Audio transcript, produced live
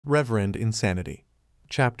Reverend Insanity.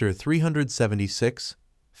 Chapter 376,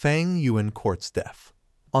 Fang Yuan Court's Death.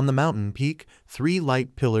 On the mountain peak, 3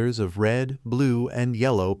 light pillars of red, blue, and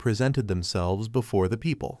yellow presented themselves before the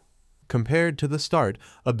people. Compared to the start,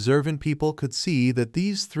 observant people could see that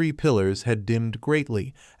these 3 pillars had dimmed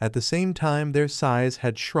greatly. At the same time, their size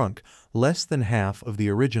had shrunk, less than half of the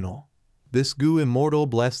original. This immortal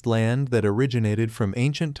blessed land that originated from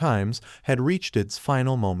ancient times had reached its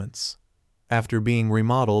final moments. After being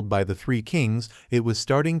remodeled by the 3 kings, it was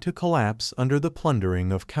starting to collapse under the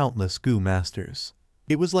plundering of countless masters.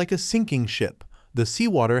 It was like a sinking ship. The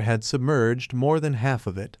seawater had submerged more than half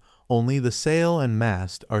of it. Only the sail and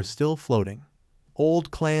mast are still floating.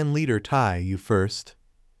 Old clan leader Tai, you first.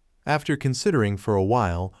 After considering for a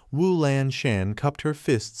while, Wu Lan Shan cupped her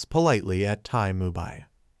fists politely at Tai Mubai.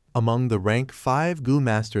 Among the rank 5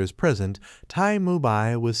 masters present, Tai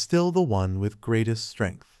Mubai was still the one with greatest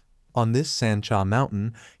strength. On this Xianxia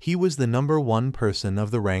mountain, he was the #1 person of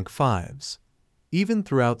the rank 5s. Even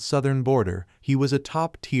throughout southern border, he was a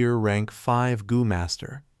top-tier rank 5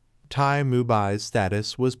 master. Tai Mubai's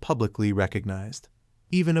status was publicly recognized.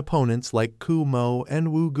 Even opponents like Ku Mo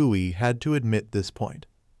and Wu Gui had to admit this point.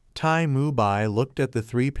 Tai Mubai looked at the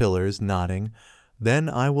 3 pillars, nodding, "Then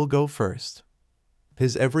I will go first."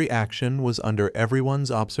 His every action was under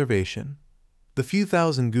everyone's observation. The few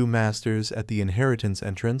thousand masters at the inheritance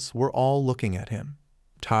entrance were all looking at him.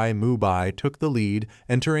 Tai Mubai took the lead,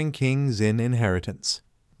 entering King Zhen inheritance.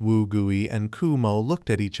 Wu Gui and Ku Mo looked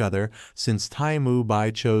at each other. Since Tai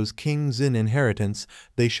Mubai chose King Zhen inheritance,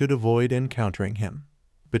 they should avoid encountering him.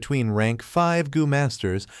 Between rank 5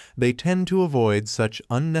 masters, they tend to avoid such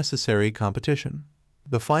unnecessary competition.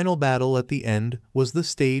 The final battle at the end was the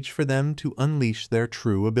stage for them to unleash their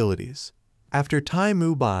true abilities. After Tai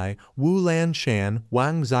Mubai, Wu Lan Shan,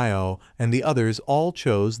 Wang Xiao, and the others all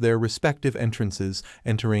chose their respective entrances,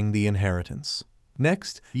 entering the inheritance.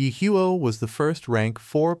 Next, Yi Huo was the first rank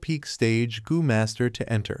 4 peak stage master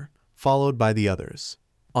to enter, followed by the others.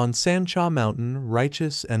 On Xianxia Mountain,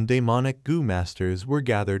 righteous and demonic masters were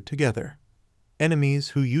gathered together. Enemies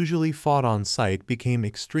who usually fought on sight became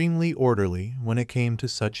extremely orderly when it came to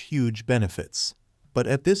such huge benefits. But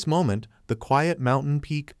at this moment, the quiet mountain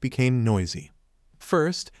peak became noisy.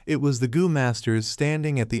 First, it was the masters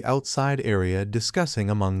standing at the outside area discussing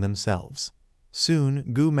among themselves. Soon,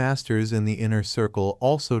 masters in the inner circle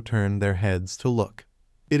also turned their heads to look.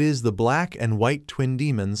 It is the black and white twin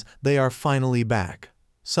demons, they are finally back.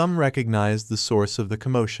 Some recognized the source of the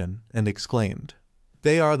commotion and exclaimed,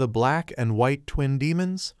 "They are the black and white twin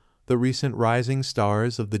demons, the recent rising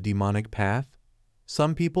stars of the demonic path?"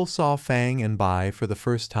 Some people saw Fang and Bai for the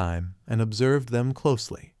first time and observed them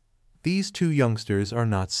closely. These 2 youngsters are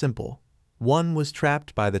not simple. One was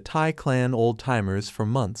trapped by the Tai clan old-timers for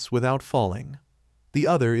months without falling. The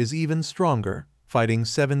other is even stronger, fighting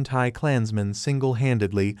 7 Tai clansmen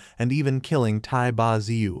single-handedly and even killing Tai Ba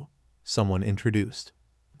Ziyu, someone introduced.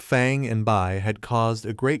 Fang and Bai had caused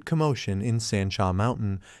a great commotion in Xianxia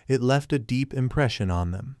Mountain. It left a deep impression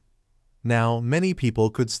on them. Now, many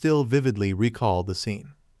people could still vividly recall the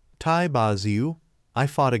scene. Tai Ba Ziyu, I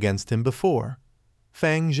fought against him before.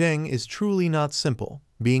 Fang Zheng is truly not simple,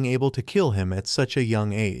 being able to kill him at such a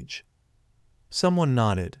young age. Someone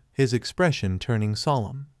nodded, his expression turning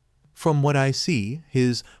solemn. From what I see,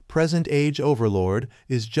 his present-age overlord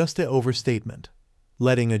is just an overstatement.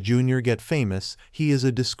 Letting a junior get famous, he is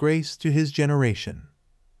a disgrace to his generation.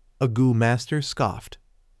 A master scoffed.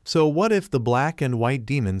 So what if the black and white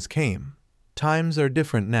demons came? Times are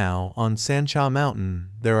different now. On Xianxia Mountain,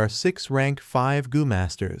 there are 6 rank 5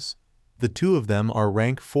 masters. The 2 of them are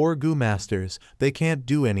rank 4 masters. They can't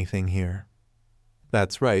do anything here.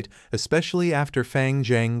 That's right, especially after Fang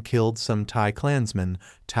Zheng killed some Tai clansmen,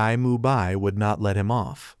 Tai Mubai would not let him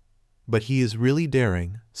off. But he is really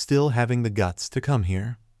daring, still having the guts to come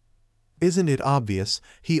here. Isn't it obvious?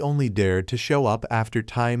 He only dared to show up after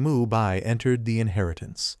Tai Mubai entered the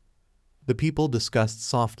inheritance. The people discussed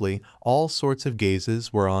softly. All sorts of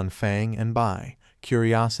gazes were on Fang and Bai.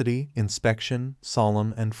 Curiosity, inspection,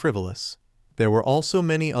 solemn and frivolous. There were also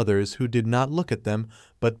many others who did not look at them,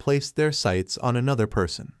 but placed their sights on another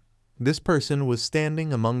person. This person was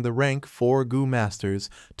standing among the rank 4 masters,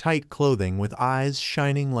 tight clothing with eyes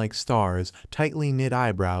shining like stars, tightly knit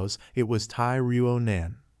eyebrows. It was Tai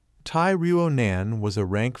Ruonan. Tai Ruonan was a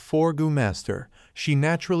rank 4 master. She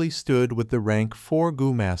naturally stood with the rank 4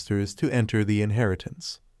 masters to enter the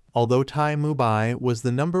inheritance. Although Tai Mubai was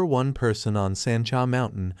the #1 person on Xianxia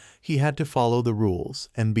Mountain, he had to follow the rules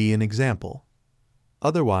and be an example.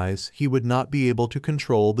 Otherwise, he would not be able to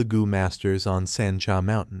control the masters on Xianxia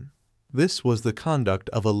Mountain. This was the conduct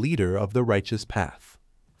of a leader of the righteous path.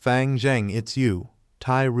 Fang Zheng, it's you.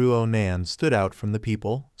 Tai Ruo Nan stood out from the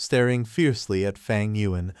people, staring fiercely at Fang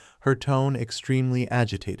Yuan, her tone extremely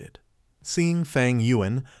agitated. Seeing Fang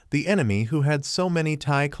Yuan, the enemy who had so many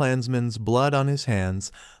Tai clansmen's blood on his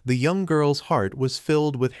hands, the young girl's heart was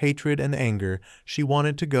filled with hatred and anger. She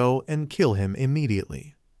wanted to go and kill him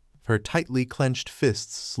immediately. Her tightly clenched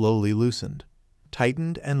fists slowly loosened,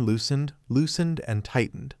 tightened and loosened, loosened and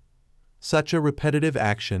tightened. Such a repetitive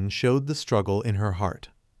action showed the struggle in her heart.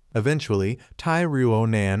 Eventually, Tai Ruo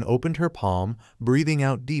Nan opened her palm, breathing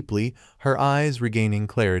out deeply, her eyes regaining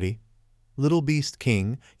clarity. Little Beast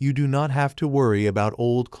King, you do not have to worry about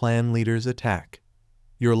old clan leader's attack.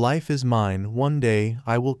 Your life is mine. One day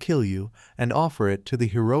I will kill you and offer it to the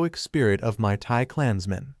heroic spirit of my Tai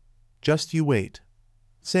clansmen. Just you wait.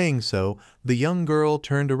 Saying so, the young girl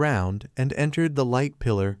turned around and entered the light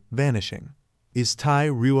pillar, vanishing. Is Tai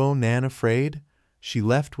Ruo Nan afraid? She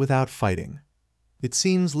left without fighting. It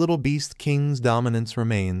seems Little Beast King's dominance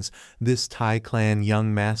remains. This Tai clan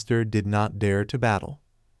young master did not dare to battle.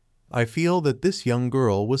 I feel that this young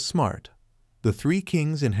girl was smart. The Three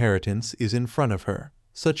Kings' inheritance is in front of her.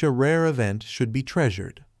 Such a rare event should be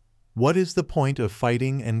treasured. What is the point of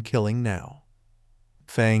fighting and killing now?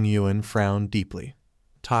 Fang Yuan frowned deeply.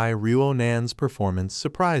 Tai Ruo Nan's performance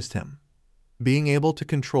surprised him. Being able to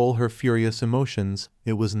control her furious emotions,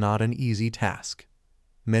 it was not an easy task.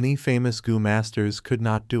 Many famous Gu masters could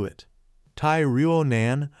not do it. Tai Ruo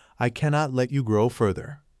Nan, I cannot let you grow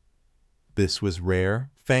further. This was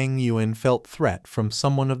rare. Fang Yuan felt threat from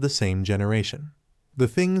someone of the same generation. The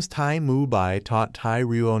things Tai Mu Bai taught Tai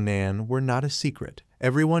Ruo Nan were not a secret.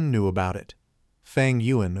 Everyone knew about it. Fang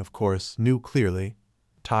Yuan, of course, knew clearly.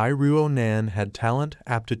 Tai Ruo Nan had talent,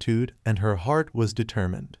 aptitude, and her heart was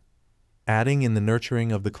determined. Adding in the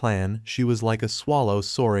nurturing of the clan, she was like a swallow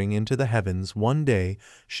soaring into the heavens. One day,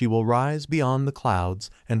 she will rise beyond the clouds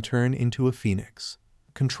and turn into a phoenix.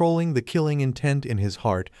 Controlling the killing intent in his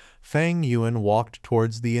heart, Fang Yuan walked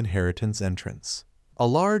towards the inheritance entrance. A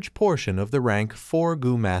large portion of the rank 4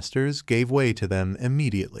 Gu masters gave way to them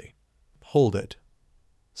immediately. Hold it.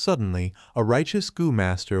 Suddenly, a righteous Gu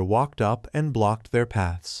master walked up and blocked their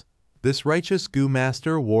paths. This righteous Gu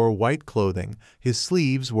master wore white clothing, his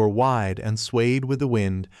sleeves were wide and swayed with the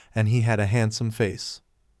wind, and he had a handsome face.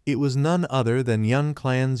 It was none other than Yun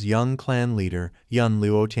Clan's young clan leader, Yun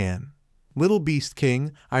Luotian. Little Beast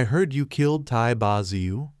King, I heard you killed Tai Ba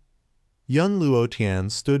Ziyu. Yun Luotian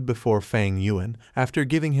stood before Fang Yuan. After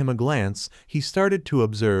giving him a glance, he started to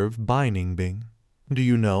observe Bai Ningbing. Do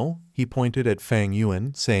you know? He pointed at Fang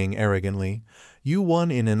Yuan, saying arrogantly, you won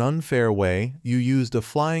in an unfair way. You used a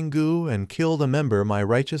flying Gu and killed a member of my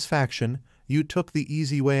righteous faction. You took the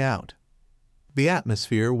easy way out. The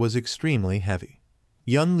atmosphere was extremely heavy.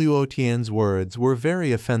 Yun Luotian's words were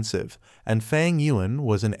very offensive, and Fang Yuan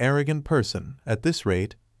was an arrogant person. At this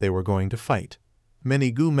rate, they were going to fight. Many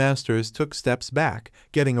Gu masters took steps back,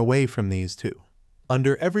 getting away from these two.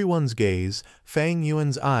 Under everyone's gaze, Fang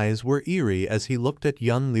Yuan's eyes were eerie as he looked at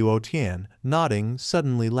Yun Luotian, nodding,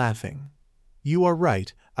 suddenly laughing. You are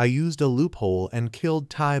right, I used a loophole and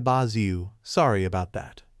killed Tai Ba Ziyu. Sorry about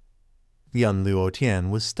that. Yun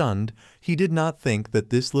Luotian was stunned. He did not think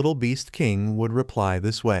that this Little Beast King would reply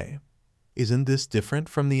this way. Isn't this different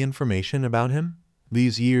from the information about him?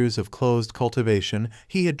 These years of closed cultivation,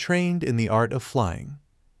 he had trained in the art of flying.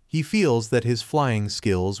 He feels that his flying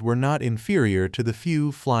skills were not inferior to the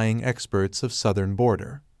few flying experts of southern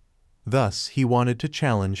border. Thus, he wanted to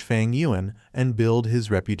challenge Fang Yuan and build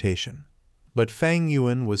his reputation. But Fang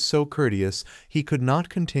Yuan was so courteous, he could not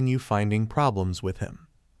continue finding problems with him.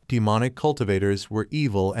 Demonic cultivators were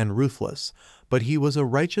evil and ruthless, but he was a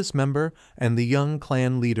righteous member and the young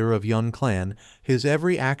clan leader of Yun Clan. His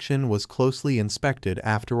every action was closely inspected.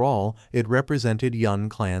 After all, it represented Yun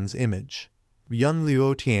Clan's image. Yun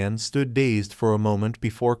Luotian stood dazed for a moment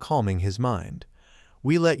before calming his mind.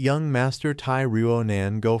 We let young Master Tai Ruo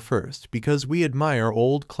Nan go first because we admire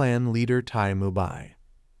old clan leader Tai Mu Bai.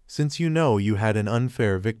 Since you know you had an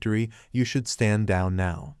unfair victory, you should stand down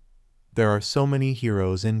now. There are so many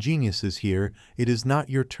heroes and geniuses here, it is not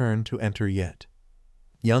your turn to enter yet.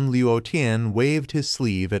 Yun Luotian waved his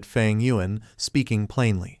sleeve at Fang Yuan, speaking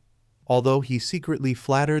plainly. Although he secretly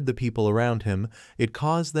flattered the people around him, it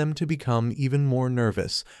caused them to become even more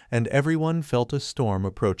nervous, and everyone felt a storm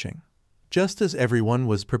approaching. Just as everyone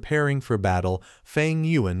was preparing for battle, Fang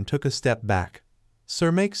Yuan took a step back.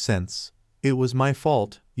 Sir, makes sense. It was my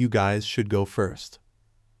fault. You guys should go first.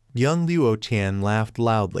 Yun Luotian laughed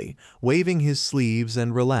loudly, waving his sleeves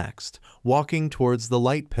and relaxed, walking towards the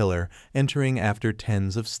light pillar, entering after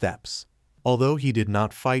tens of steps. Although he did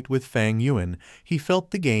not fight with Fang Yuan, he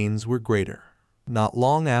felt the gains were greater. Not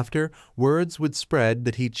long after, words would spread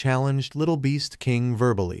that he challenged Little Beast King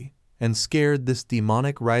verbally and scared this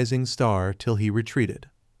demonic rising star till he retreated.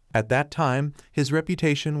 At that time, his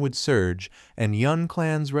reputation would surge, and Yun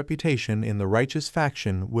clan's reputation in the righteous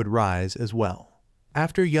faction would rise as well.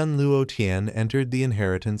 After Yun Luotian entered the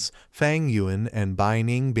inheritance, Fang Yuan and Bai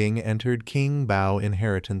Ningbing entered King Bao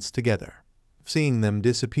inheritance together. Seeing them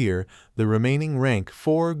disappear, the remaining rank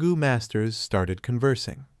 4 Gu masters started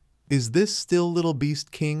conversing. Is this still Little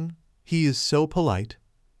Beast King? He is so polite.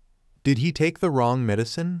 Did he take the wrong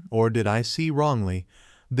medicine, or did I see wrongly?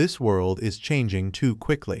 This world is changing too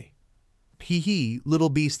quickly. Little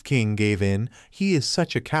Beast King gave in. He is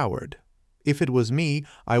such a coward. If it was me,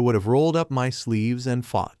 I would have rolled up my sleeves and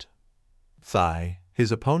fought. Sigh.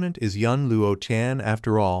 His opponent is Yun Luotian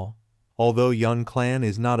after all. Although Yun clan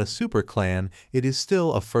is not a super clan, it is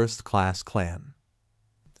still a first-class clan.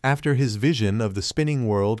 After his vision of the spinning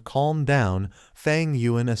world calmed down, Fang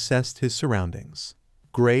Yuan assessed his surroundings.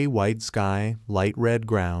 Gray-white sky, light red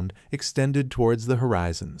ground, extended towards the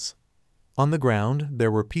horizons. On the ground,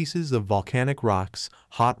 there were pieces of volcanic rocks,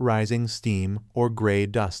 hot rising steam, or gray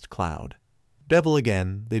dust cloud. Devil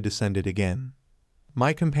again, they descended again.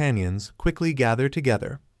 My companions quickly gathered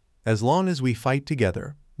together. As long as we fight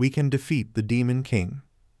together, we can defeat the Demon King.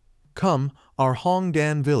 Come, our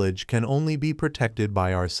Hongdan village can only be protected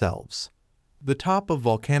by ourselves. The top of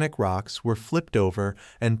volcanic rocks were flipped over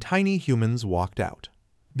and tiny humans walked out.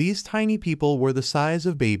 These tiny people were the size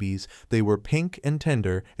of babies. They were pink and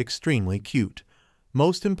tender, extremely cute.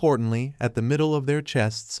 Most importantly, at the middle of their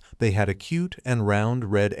chests, they had a cute and round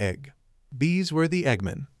red egg. These were the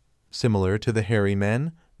Eggmen. Similar to the hairy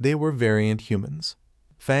men, they were variant humans.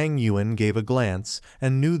 Fang Yuan gave a glance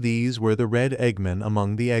and knew these were the red Eggmen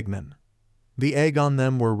among the Eggmen. The egg on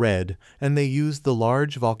them were red, and they used the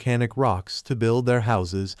large volcanic rocks to build their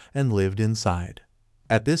houses and lived inside.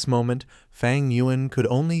 At this moment, Fang Yuan could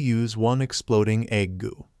only use one exploding egg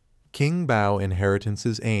goo. King Bao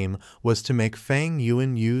Inheritance's aim was to make Fang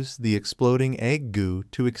Yuan use the exploding egg goo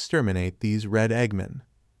to exterminate these red Eggmen.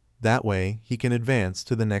 That way, he can advance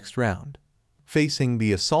to the next round. Facing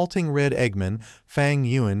the assaulting red Eggmen, Fang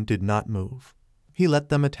Yuan did not move. He let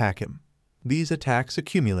them attack him. These attacks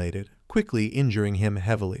accumulated, quickly injuring him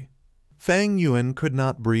heavily. Fang Yuan could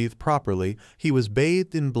not breathe properly. He was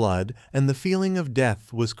bathed in blood, and the feeling of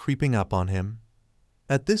death was creeping up on him.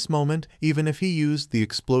 At this moment, even if he used the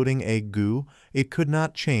exploding egg goo, it could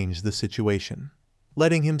not change the situation.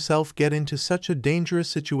 Letting himself get into such a dangerous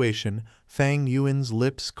situation, Fang Yuan's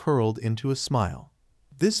lips curled into a smile.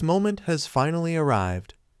 This moment has finally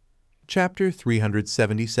arrived. Chapter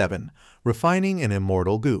 377, Refining an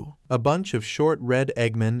Immortal Goo. A bunch of short red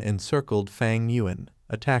Eggmen encircled Fang Yuan,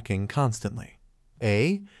 attacking constantly.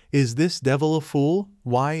 Is this devil a fool?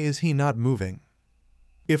 Why is he not moving?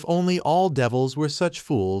 If only all devils were such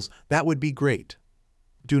fools, that would be great.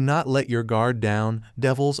 Do not let your guard down.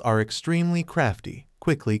 Devils are extremely crafty.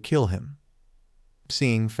 Quickly kill him.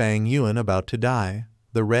 Seeing Fang Yuan about to die,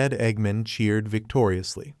 the red Eggmen cheered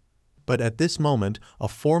victoriously. But at this moment, a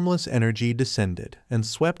formless energy descended and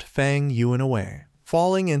swept Fang Yuan away.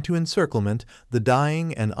 Falling into encirclement, the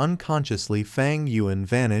dying and unconsciously Fang Yuan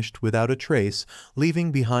vanished without a trace,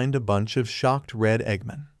 leaving behind a bunch of shocked red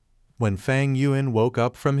Eggmen. When Fang Yuan woke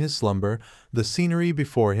up from his slumber, the scenery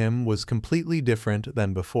before him was completely different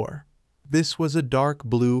than before. This was a dark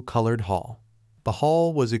blue-colored hall. The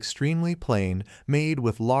hall was extremely plain, made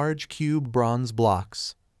with large cube bronze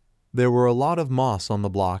blocks. There were a lot of moss on the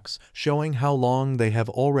blocks, showing how long they have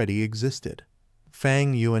already existed.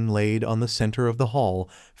 Fang Yuan laid on the center of the hall,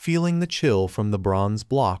 feeling the chill from the bronze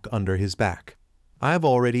block under his back. I've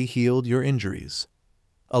already healed your injuries.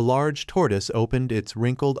 A large tortoise opened its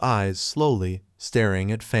wrinkled eyes slowly,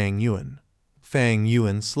 staring at Fang Yuan. Fang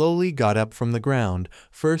Yuan slowly got up from the ground,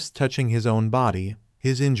 first touching his own body.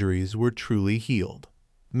 His injuries were truly healed.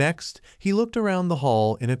 Next, he looked around the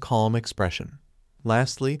hall in a calm expression.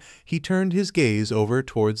 Lastly, he turned his gaze over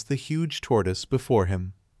towards the huge tortoise before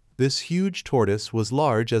him. This huge tortoise was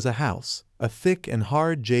large as a house, a thick and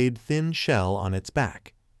hard jade thin shell on its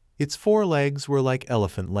back. Its 4 legs were like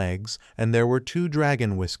elephant legs, and there were 2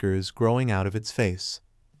 dragon whiskers growing out of its face.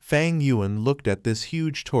 Fang Yuan looked at this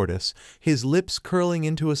huge tortoise, his lips curling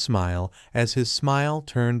into a smile as his smile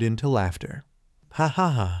turned into laughter. Ha ha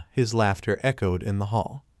ha, his laughter echoed in the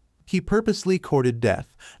hall. He purposely courted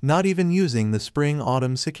death, not even using the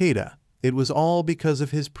spring-autumn cicada. It was all because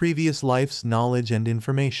of his previous life's knowledge and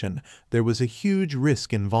information. There was a huge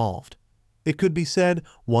risk involved. It could be said,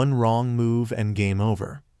 one wrong move and game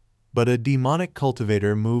over. But a demonic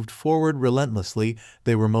cultivator moved forward relentlessly.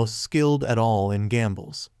 They were most skilled at all in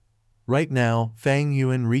gambles. Right now, Fang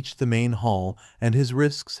Yuan reached the main hall, and his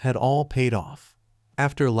risks had all paid off.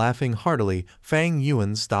 After laughing heartily, Fang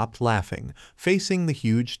Yuan stopped laughing, facing the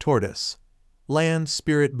huge tortoise. Land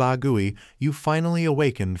Spirit Bagui, you finally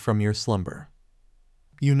awakened from your slumber.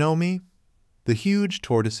 You know me? The huge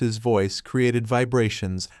tortoise's voice created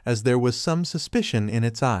vibrations as there was some suspicion in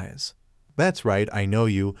its eyes. That's right, I know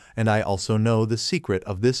you, and I also know the secret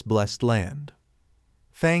of this blessed land.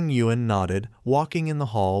 Fang Yuan nodded, walking in the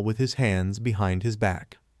hall with his hands behind his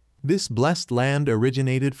back. This blessed land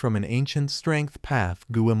originated from an ancient strength path,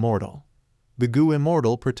 Gu Immortal. The Gu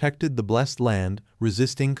Immortal protected the blessed land,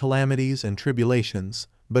 resisting calamities and tribulations,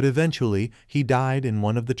 but eventually he died in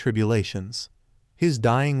one of the tribulations. His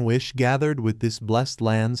dying wish, gathered with this blessed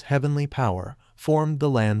land's heavenly power, formed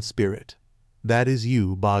the land spirit. That is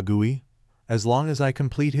you, Bagui. As long as I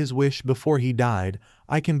complete his wish before he died,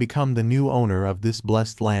 I can become the new owner of this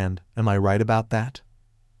blessed land. Am I right about that?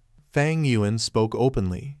 Fang Yuan spoke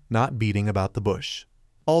openly, not beating about the bush.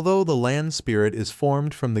 Although the land spirit is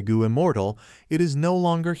formed from the Gu Immortal, it is no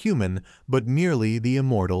longer human, but merely the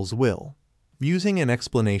Immortal's will. Using an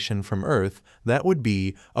explanation from Earth, that would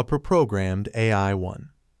be a pre-programmed AI one.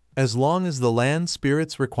 As long as the land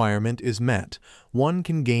spirit's requirement is met, one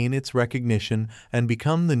can gain its recognition and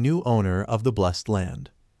become the new owner of the blessed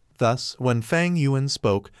land. Thus, when Fang Yuan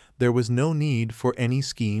spoke, there was no need for any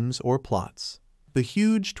schemes or plots. The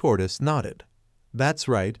huge tortoise nodded. That's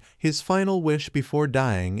right, his final wish before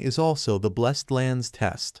dying is also the blessed land's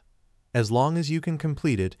test. As long as you can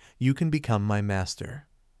complete it, you can become my master.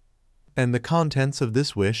 And the contents of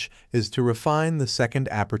this wish is to refine the second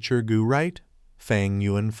aperture Gu, right? Fang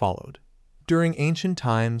Yuan followed. During ancient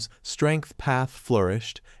times, strength path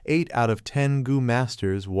flourished. 8 out of 10 Gu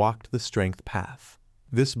masters walked the strength path.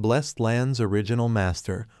 This blessed land's original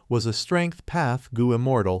master was a strength path Gu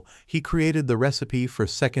Immortal. He created the recipe for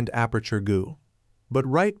second aperture Gu. But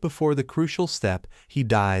right before the crucial step, he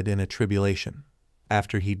died in a tribulation.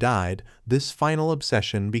 After he died, this final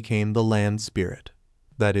obsession became the land spirit.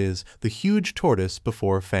 That is, the huge tortoise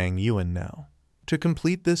before Fang Yuan now. To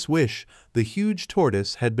complete this wish, the huge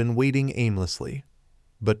tortoise had been waiting aimlessly.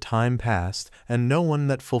 But time passed, and no one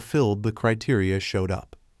that fulfilled the criteria showed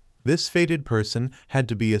up. This fated person had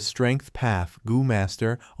to be a strength path Gu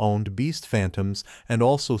master, owned beast phantoms, and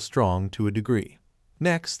also strong to a degree.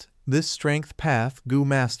 Next, this strength path Gu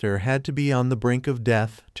master had to be on the brink of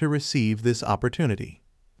death to receive this opportunity.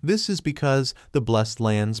 This is because the blessed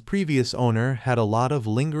land's previous owner had a lot of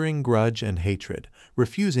lingering grudge and hatred,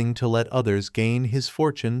 refusing to let others gain his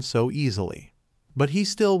fortune so easily. But he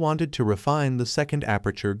still wanted to refine the second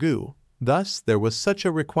aperture Gu. Thus, there was such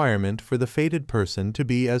a requirement for the fated person to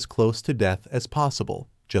be as close to death as possible,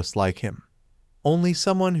 just like him. Only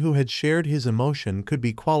someone who had shared his emotion could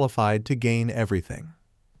be qualified to gain everything.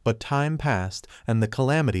 But time passed, and the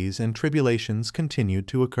calamities and tribulations continued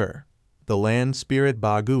to occur. The land spirit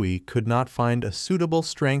Bagui could not find a suitable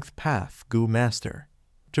strength path Gu master.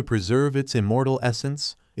 To preserve its immortal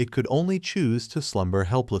essence, it could only choose to slumber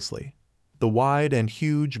helplessly. The wide and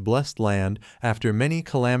huge blessed land, after many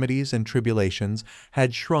calamities and tribulations,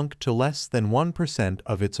 had shrunk to less than 1%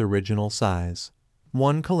 of its original size.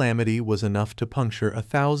 One calamity was enough to puncture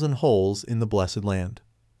 1,000 holes in the blessed land.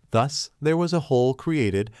 Thus, there was a hole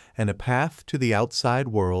created, and a path to the outside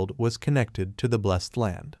world was connected to the blessed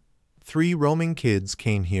land. 3 roaming kids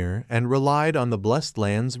came here and relied on the blessed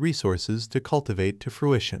land's resources to cultivate to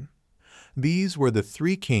fruition. These were the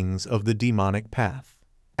 3 kings of the demonic path.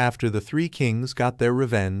 After the 3 kings got their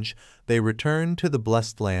revenge, they returned to the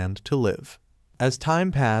blessed land to live. As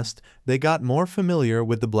time passed, they got more familiar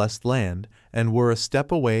with the blessed land and were a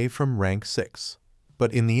step away from rank 6.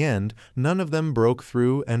 But in the end, none of them broke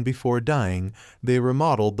through, and before dying, they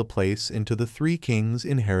remodeled the place into the 3 kings'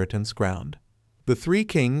 inheritance ground. The 3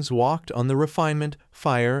 kings walked on the refinement,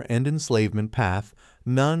 fire, and enslavement path.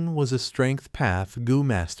 None was a strength path Gu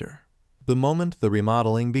master. The moment the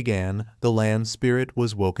remodeling began, the land spirit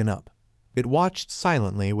was woken up. It watched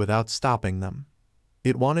silently without stopping them.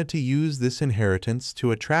 It wanted to use this inheritance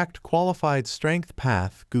to attract qualified strength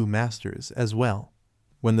path Gu masters as well.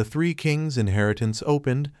 When the 3 kings' inheritance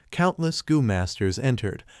opened, countless Gu masters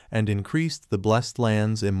entered and increased the blessed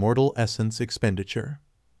land's immortal essence expenditure.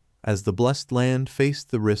 As the blessed land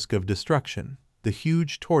faced the risk of destruction, the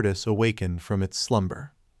huge tortoise awakened from its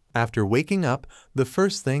slumber. After waking up, the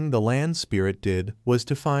first thing the land spirit did was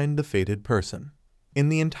to find the fated person. In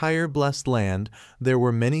the entire blessed land, there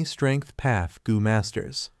were many strength path Gu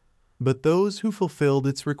masters, but those who fulfilled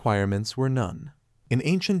its requirements were none. In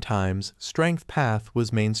ancient times, strength path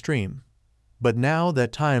was mainstream. But now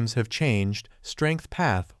that times have changed, strength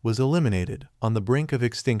path was eliminated on the brink of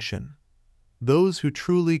extinction. those who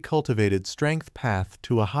truly cultivated strength path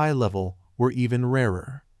to a high level were even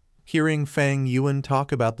rarer. Hearing Fang Yuan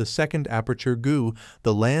talk about the second aperture Gu,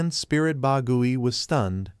 the land spirit Ba Gui was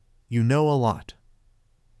stunned. "You know a lot."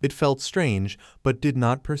 It felt strange, but did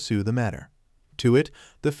not pursue the matter. To it,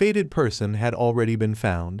 the fated person had already been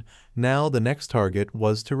found. Now the next target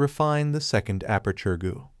was to refine the second aperture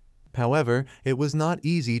Gu. However, it was not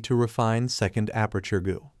easy to refine second aperture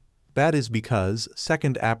Gu. That is because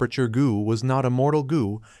second aperture Gu was not a mortal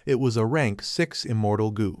Gu, it was a rank 6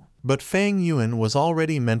 immortal Gu. But Fang Yuan was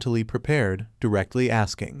already mentally prepared, directly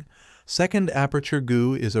asking, "Second aperture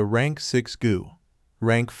Gu is a rank 6 Gu.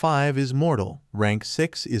 Rank 5 is mortal, rank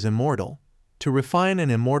 6 is immortal. To refine an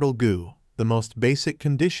immortal Gu, the most basic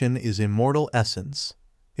condition is immortal essence.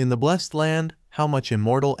 In the blessed land, how much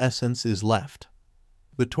immortal essence is left?"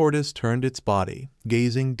 The tortoise turned its body,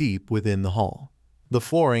 gazing deep within the hall. The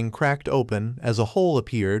flooring cracked open as a hole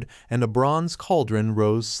appeared and a bronze cauldron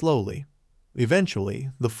rose slowly. Eventually,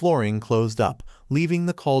 the flooring closed up, leaving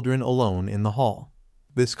the cauldron alone in the hall.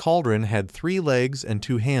 This cauldron had 3 legs and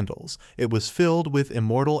 2 handles. It was filled with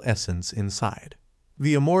immortal essence inside.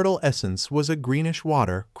 The immortal essence was a greenish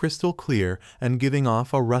water, crystal clear and giving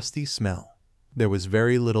off a rusty smell. There was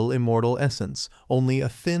very little immortal essence, only a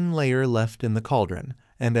thin layer left in the cauldron,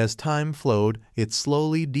 and as time flowed, it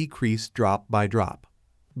slowly decreased drop by drop.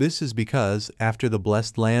 This is because, after the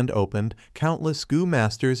blessed land opened, countless Gu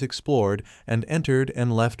masters explored and entered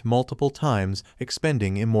and left multiple times,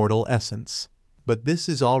 expending immortal essence. But this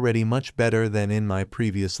is already much better than in my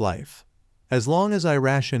previous life. As long as I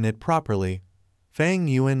ration it properly. Fang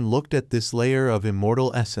Yuan looked at this layer of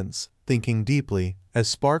immortal essence, thinking deeply, as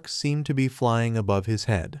sparks seemed to be flying above his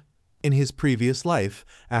head. In his previous life,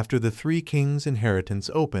 after the 3 kings' inheritance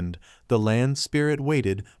opened, the land spirit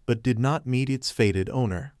waited but did not meet its fated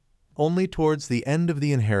owner. Only towards the end of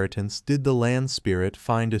the inheritance did the land spirit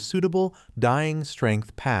find a suitable, dying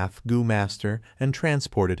strength path Gu master and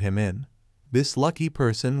transported him in. This lucky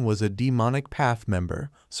person was a demonic path member,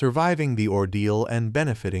 surviving the ordeal and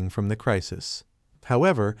benefiting from the crisis.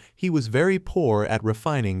 However, he was very poor at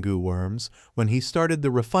refining Gu worms. When he started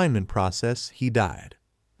the refinement process, he died.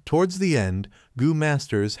 Towards the end, Gu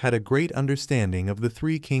masters had a great understanding of the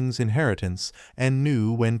 3 kings' inheritance and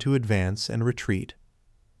knew when to advance and retreat.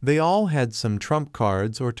 They all had some trump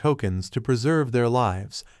cards or tokens to preserve their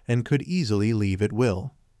lives and could easily leave at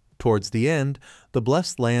will. Towards the end, the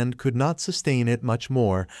blessed land could not sustain it much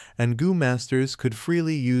more, and Gu masters could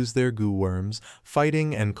freely use their Gu worms,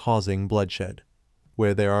 fighting and causing bloodshed.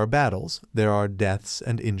 Where there are battles, there are deaths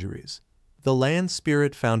and injuries. The land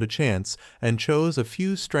spirit found a chance and chose a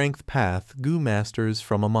few strength path Gu masters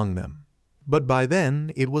from among them. But by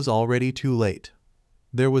then, it was already too late.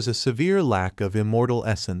 There was a severe lack of immortal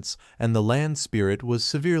essence, and the land spirit was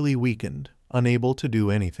severely weakened, unable to do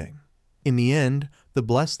anything. In the end, the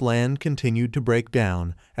blessed land continued to break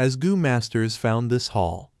down as Gu masters found this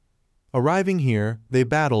hall. Arriving here, they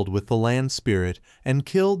battled with the land spirit and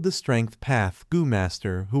killed the strength path Gu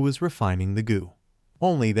master who was refining the Gu.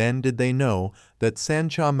 Only then did they know that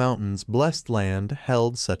Xianxia Mountain's blessed land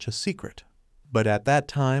held such a secret. But at that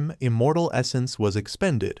time, immortal essence was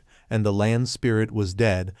expended, and the land spirit was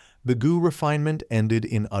dead. The Gu refinement ended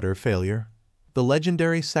in utter failure. The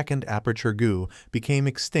legendary second aperture Gu became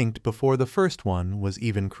extinct before the first one was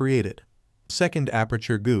even created. Second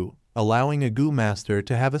aperture Gu, allowing a Gu master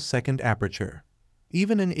to have a second aperture.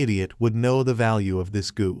 Even an idiot would know the value of this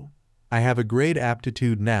Gu. I have a great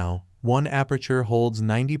aptitude now. 1 aperture holds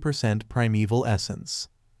 90% primeval essence.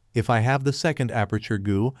 If I have the second aperture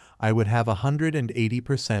Gu, I would have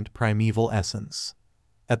 180% primeval essence.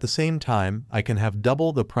 At the same time, I can have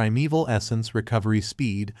double the primeval essence recovery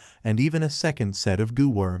speed and even a second set of Gu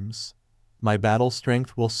worms. My battle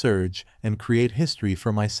strength will surge and create history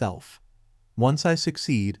for myself. Once I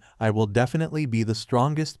succeed, I will definitely be the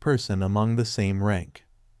strongest person among the same rank.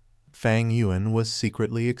 Fang Yuan was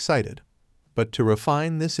secretly excited. But to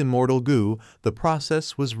refine this immortal Gu, the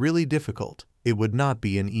process was really difficult. It would not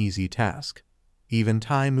be an easy task. Even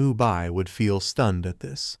Tai Mu Bai would feel stunned at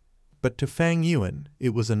this. But to Fang Yuan,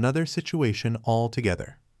 it was another situation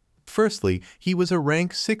altogether. Firstly, he was a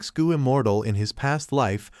rank 6 Gu immortal in his past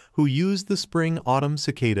life who used the spring-autumn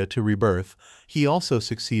cicada to rebirth. He also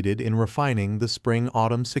succeeded in refining the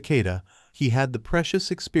spring-autumn cicada. He had the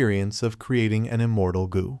precious experience of creating an immortal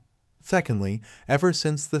Gu. Secondly, ever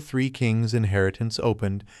since the 3 kings' inheritance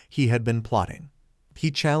opened, he had been plotting. He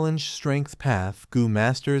challenged strength path Gu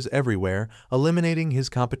masters everywhere, eliminating his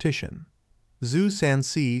competition. Zhu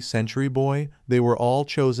Sanxi, Century Boy, they were all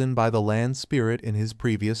chosen by the land spirit in his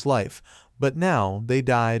previous life, but now they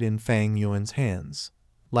died in Fang Yuan's hands.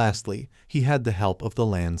 Lastly, he had the help of the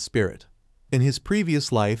land spirit. In his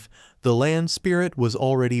previous life, the land spirit was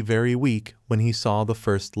already very weak when he saw the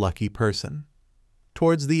first lucky person.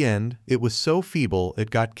 Towards the end, it was so feeble it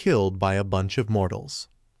got killed by a bunch of mortals.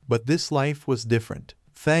 But this life was different.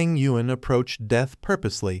 Fang Yuan approached death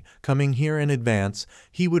purposely, coming here in advance.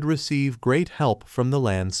 He would receive great help from the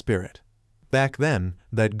land spirit. Back then,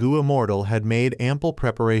 that goo Immortal had made ample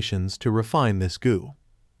preparations to refine this goo.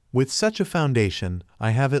 With such a foundation,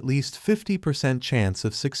 I have at least 50% chance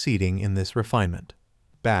of succeeding in this refinement.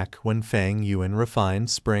 Back when Fang Yuan refined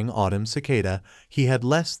Spring-Autumn Cicada, he had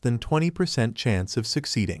less than 20% chance of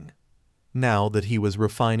succeeding. Now that he was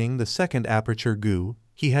refining the second aperture goo,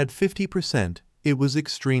 he had 50%. It was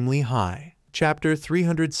extremely high. Chapter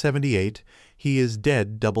 378, He is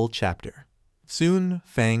Dead Double Chapter. Soon,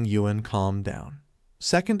 Fang Yuan calmed down.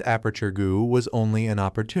 Second aperture goo was only an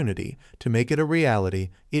opportunity. To make it a reality,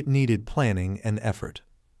 it needed planning and effort.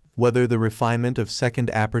 Whether the refinement of second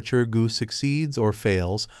aperture goo succeeds or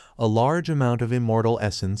fails, a large amount of immortal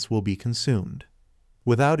essence will be consumed.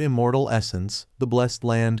 Without immortal essence, the blessed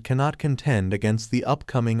land cannot contend against the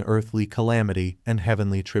upcoming earthly calamity and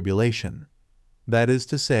heavenly tribulation. That is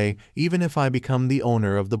to say, even if I become the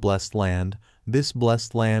owner of the blessed land, this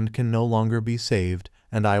blessed land can no longer be saved,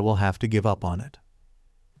 and I will have to give up on it.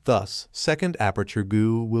 Thus, second aperture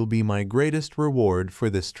goo will be my greatest reward for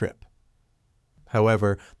this trip.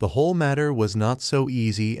 However, the whole matter was not so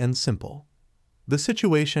easy and simple. The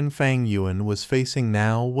situation Fang Yuan was facing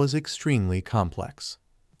now was extremely complex.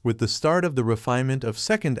 With the start of the refinement of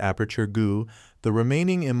second aperture goo, the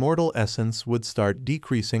remaining immortal essence would start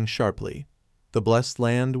decreasing sharply. The blessed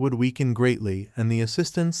land would weaken greatly, and the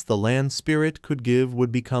assistance the land spirit could give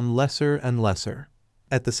would become lesser and lesser.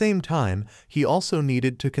 At the same time, he also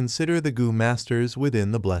needed to consider the goo masters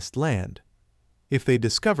within the blessed land. If they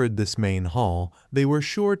discovered this main hall, they were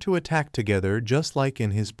sure to attack together just like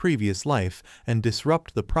in his previous life and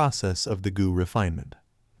disrupt the process of the goo refinement.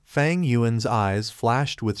 Fang Yuan's eyes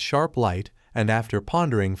flashed with sharp light, and after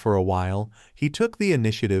pondering for a while, he took the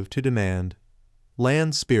initiative to demand,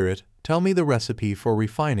 "Land Spirit, tell me the recipe for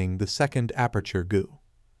refining the second aperture goo."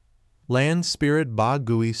 Land Spirit Ba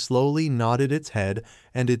Gui slowly nodded its head,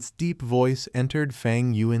 and its deep voice entered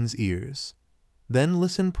Fang Yuan's ears. Then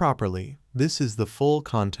listen properly. This is the full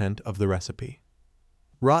content of the recipe.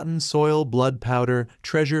 Rotten soil blood powder,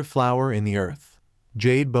 treasure flower in the earth.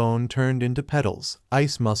 Jade bone turned into petals,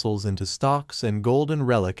 ice muscles into stalks, and golden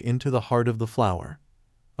relic into the heart of the flower.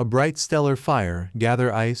 A bright stellar fire,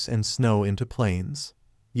 gather ice and snow into plains.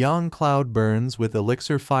 Yang cloud burns with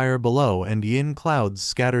elixir fire below, and yin clouds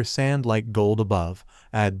scatter sand like gold above.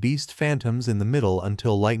 Add beast phantoms in the middle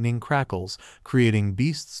until lightning crackles, creating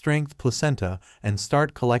beast strength placenta, and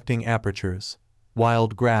start collecting apertures.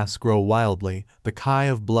 Wild grass grow wildly, the kai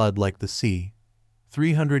of blood like the sea.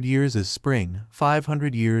 300 years as spring,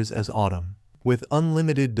 500 years as autumn. With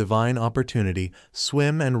unlimited divine opportunity,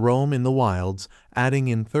 swim and roam in the wilds, adding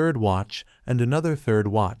in third watch and another third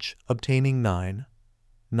watch, obtaining 9.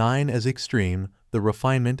 9 as extreme, the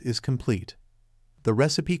refinement is complete. The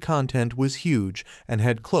recipe content was huge and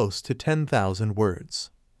had close to 10,000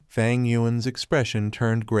 words. Fang Yuan's expression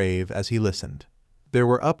turned grave as he listened. There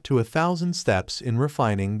were up to 1,000 steps in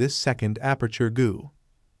refining this second aperture goo.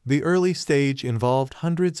 The early stage involved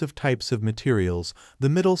hundreds of types of materials. The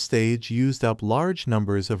middle stage used up large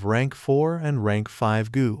numbers of rank 4 and rank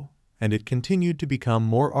 5 goo, and it continued to become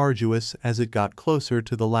more arduous as it got closer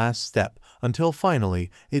to the last step, until finally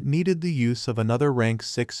it needed the use of another rank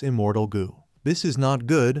 6 immortal goo. This is not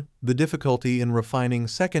good. The difficulty in refining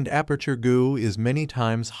second aperture goo is many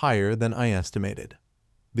times higher than I estimated.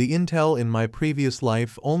 The intel in my previous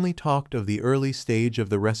life only talked of the early stage of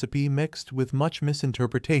the recipe mixed with much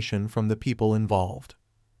misinterpretation from the people involved.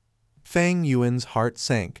 Fang Yuan's heart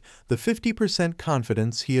sank. The 50%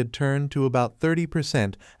 confidence he had turned to about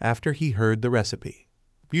 30% after he heard the recipe.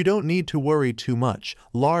 You don't need to worry too much.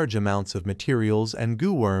 Large amounts of materials and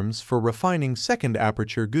goo worms for refining second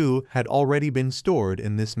aperture goo had already been stored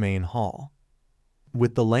in this main hall.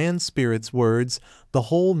 With the land spirit's words, the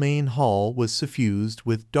whole main hall was suffused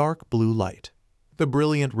with dark blue light. The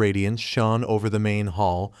brilliant radiance shone over the main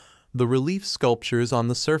hall. The relief sculptures on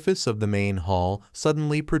the surface of the main hall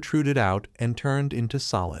suddenly protruded out and turned into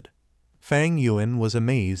solid. Fang Yuan was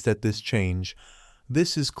amazed at this change.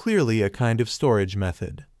 This is clearly a kind of storage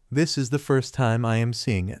method. This is the first time I am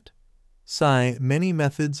seeing it. Many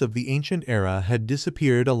methods of the ancient era had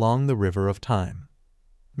disappeared along the river of time.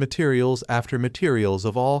 Materials after materials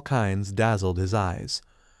of all kinds dazzled his eyes.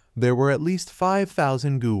 There were at least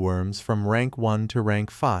 5,000 goo worms from rank 1 to rank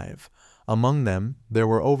 5, Among them, there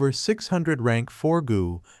were over 600 rank 4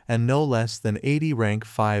 gu and no less than 80 rank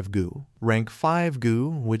 5 gu. Rank 5 gu,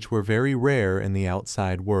 which were very rare in the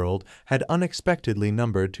outside world, had unexpectedly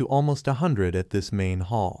numbered to almost 100 at this main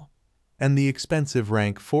hall. And the expensive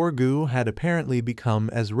rank 4 gu had apparently become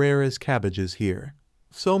as rare as cabbages here.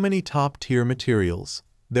 So many top-tier materials.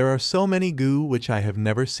 There are so many gu which I have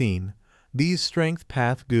never seen. These strength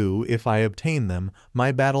path gu, if I obtain them,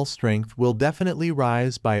 my battle strength will definitely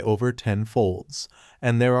rise by over 10 folds.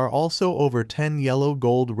 And there are also over 10 yellow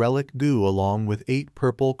gold relic gu along with 8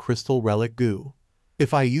 purple crystal relic gu.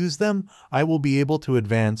 If I use them, I will be able to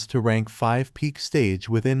advance to rank 5 peak stage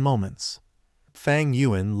within moments. Fang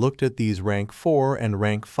Yuan looked at these rank 4 and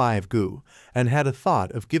rank 5 gu, and had a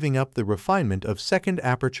thought of giving up the refinement of second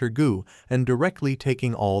aperture gu and directly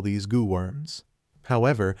taking all these gu worms.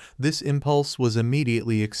 However, this impulse was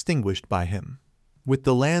immediately extinguished by him. With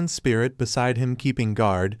the land spirit beside him keeping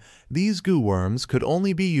guard, these gu worms could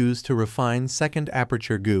only be used to refine second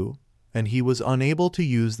aperture gu, and he was unable to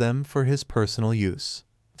use them for his personal use.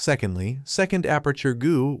 Secondly, second aperture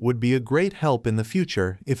gu would be a great help in the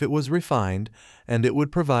future if it was refined, and it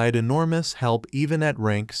would provide enormous help even at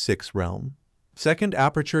rank 6 realm. Second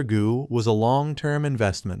aperture gu was a long-term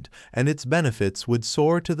investment, and its benefits would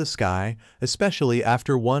soar to the sky, especially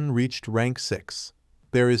after one reached rank 6.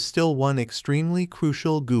 There is still one extremely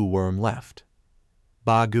crucial gu worm left.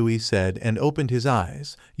 Ba Gui said and opened his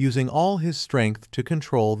eyes, using all his strength to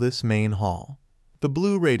control this main hall. The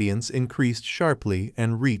blue radiance increased sharply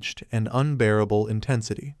and reached an unbearable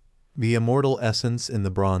intensity. The immortal essence in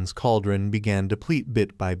the bronze cauldron began to deplete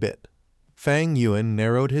bit by bit. Fang Yuan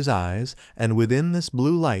narrowed his eyes, and within this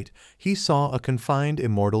blue light he saw a confined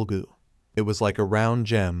immortal gu. It was like a round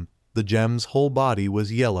gem. The gem's whole body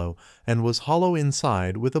was yellow and was hollow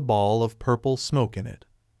inside with a ball of purple smoke in it.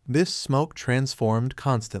 This smoke transformed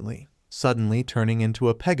constantly, suddenly turning into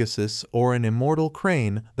a Pegasus or an immortal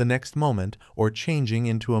crane the next moment, or changing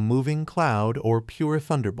into a moving cloud or pure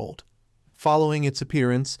thunderbolt. Following its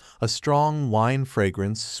appearance, a strong wine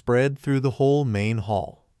fragrance spread through the whole main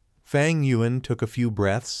hall. Fang Yuan took a few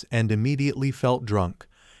breaths and immediately felt drunk.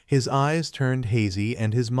 His eyes turned hazy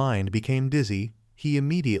and his mind became dizzy. He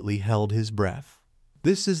immediately held his breath.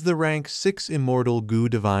 This is the rank 6 immortal gu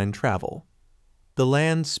divine travel. The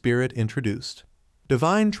land spirit introduced.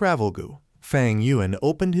 Divine travel gu. Fang Yuan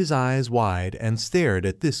opened his eyes wide and stared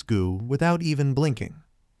at this gu without even blinking.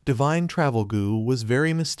 Divine travel gu was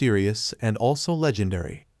very mysterious and also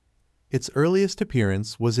legendary. Its earliest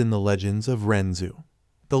appearance was in the Legends of Renzu.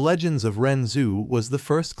 The Legends of Renzu was the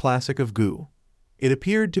first classic of gu. It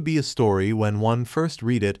appeared to be a story when one first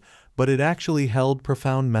read it, but it actually held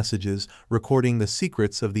profound messages recording the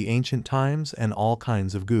secrets of the ancient times and all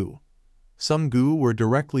kinds of gu. Some gu were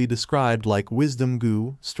directly described like wisdom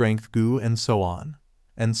gu, strength gu, and so on.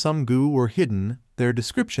 And some gu were hidden. Their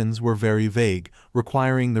descriptions were very vague,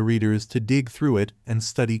 requiring the readers to dig through it and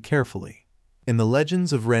study carefully. In the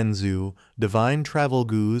Legends of Renzu, divine travel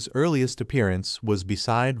gu's earliest appearance was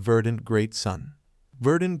beside Verdant Great Sun.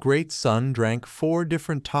 Verdant Great Sun drank 4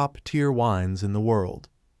 different top-tier wines in the world.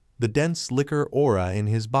 The dense liquor aura in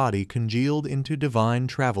his body congealed into divine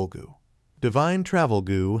travel gu. Divine travel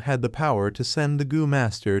gu had the power to send the gu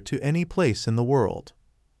master to any place in the world.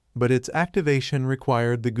 But its activation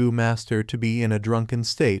required the gu master to be in a drunken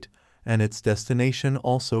state, and its destination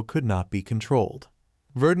also could not be controlled.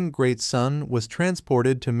 Verdant Great Sun was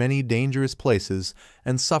transported to many dangerous places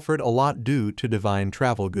and suffered a lot due to divine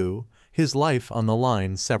travel gu, his life on the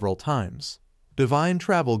line several times. Divine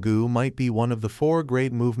travel gu might be one of the 4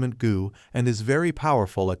 great movement gu and is very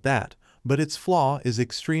powerful at that, but its flaw is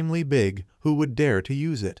extremely big. Who would dare to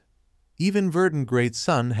use it? Even Verdant Great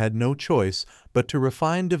Sun had no choice but to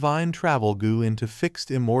refine divine travel gu into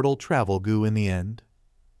fixed immortal travel gu in the end.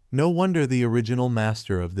 No wonder the original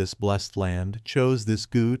master of this blessed land chose this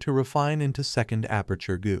gu to refine into second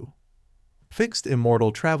aperture gu. Fixed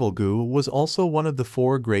immortal travel gu was also one of the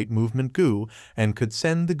 4 great movement gu and could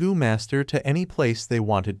send the gu master to any place they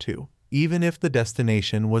wanted to, even if the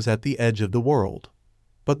destination was at the edge of the world.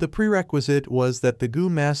 But the prerequisite was that the gu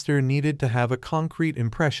master needed to have a concrete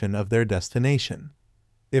impression of their destination.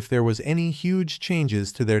 If there was any huge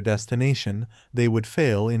changes to their destination, they would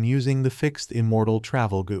fail in using the fixed immortal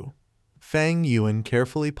travel gu. Fang Yuan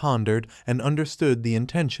carefully pondered and understood the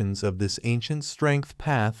intentions of this ancient strength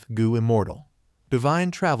path gu immortal. Divine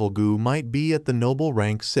travel gu might be at the noble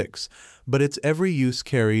rank 6, but its every use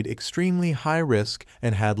carried extremely high risk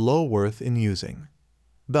and had low worth in using.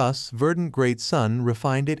 Thus, Verdant Great Sun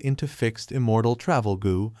refined it into fixed immortal travel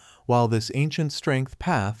gu, while this ancient strength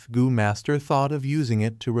path gu master thought of using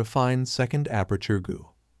it to refine second aperture gu.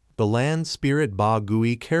 The land spirit Ba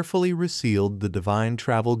Gui carefully resealed the divine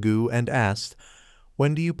travel goo and asked,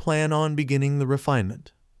 "When do you plan on beginning the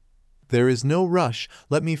refinement?" "There is no rush.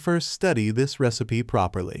 Let me first study this recipe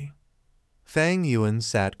properly." Fang Yuan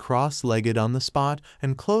sat cross-legged on the spot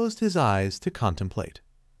and closed his eyes to contemplate.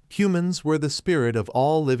 Humans were the spirit of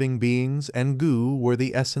all living beings, and goo were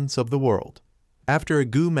the essence of the world. After a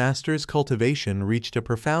goo master's cultivation reached a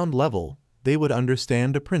profound level, they would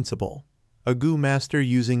understand a principle. A goo master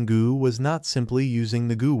using goo was not simply using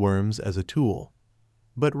the goo worms as a tool,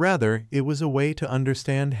 but rather it was a way to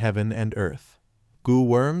understand heaven and earth. Goo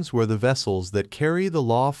worms were the vessels that carry the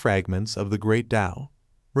law fragments of the great Tao.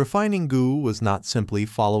 Refining goo was not simply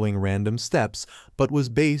following random steps, but was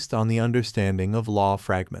based on the understanding of law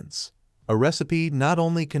fragments. A recipe not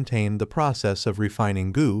only contained the process of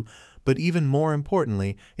refining goo, but even more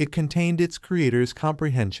importantly, it contained its creator's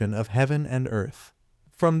comprehension of heaven and earth.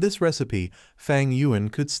 From this recipe, Fang Yuan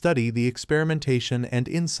could study the experimentation and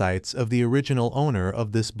insights of the original owner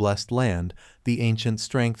of this blessed land, the ancient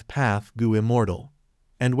strength path Gu Immortal.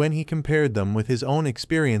 And when he compared them with his own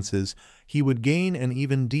experiences, he would gain an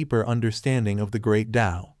even deeper understanding of the great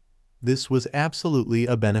Tao. This was absolutely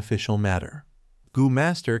a beneficial matter. Gu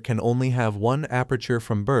Master can only have one aperture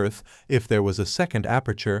from birth. If there was a second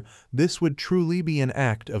aperture, this would truly be an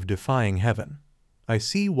act of defying heaven. I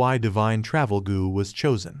see why divine travel Gu was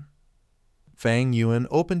chosen. Fang Yuan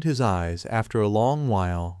opened his eyes after a long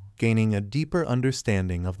while, gaining a deeper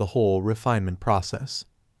understanding of the whole refinement process.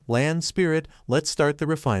 Land Spirit, let's start the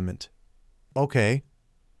refinement. Okay.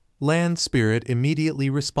 Land Spirit immediately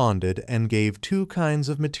responded and gave 2 kinds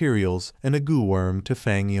of materials and a goo worm to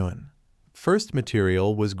Fang Yuan. First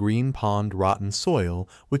material was green pond rotten soil,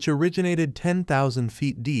 which originated 10,000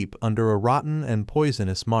 feet deep under a rotten and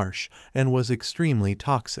poisonous marsh and was extremely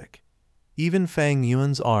toxic. Even Fang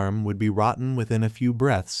Yuan's arm would be rotten within a few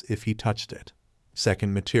breaths if he touched it.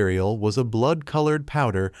 Second material was a blood-colored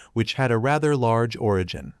powder which had a rather large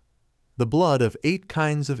origin. The blood of 8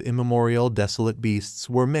 kinds of immemorial desolate beasts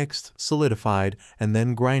were mixed, solidified, and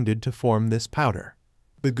then grinded to form this powder.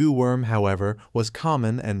 The goo worm, however, was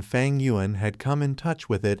common, and Fang Yuan had come in touch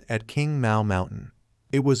with it at King Mao Mountain.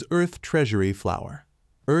 It was Earth Treasury Flower.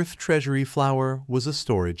 Earth Treasury Flower was a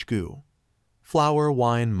storage goo. Flower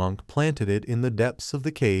Wine Monk planted it in the depths of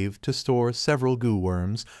the cave to store several goo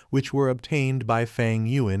worms, which were obtained by Fang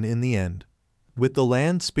Yuan in the end. With the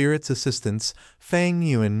land spirit's assistance, Fang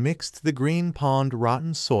Yuan mixed the green pond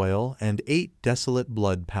rotten soil and 8 desolate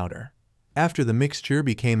blood powder. After the mixture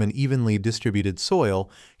became an evenly distributed soil,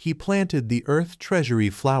 he planted the Earth Treasury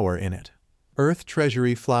Flower in it. Earth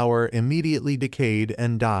Treasury Flower immediately decayed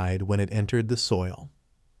and died when it entered the soil.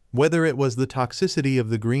 Whether it was the toxicity of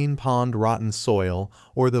the green pond rotten soil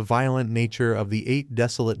or the violent nature of the 8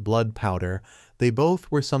 desolate blood powder, they both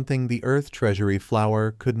were something the Earth Treasury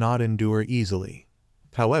Flower could not endure easily.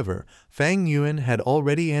 However, Fang Yuan had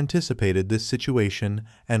already anticipated this situation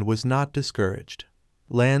and was not discouraged.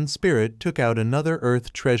 Land Spirit took out another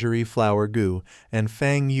Earth Treasury Flower goo, and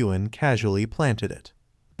Fang Yuan casually planted it.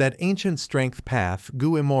 That ancient strength path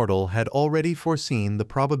Gu Immortal had already foreseen the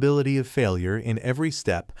probability of failure in every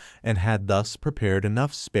step and had thus prepared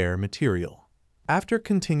enough spare material. After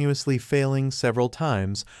continuously failing several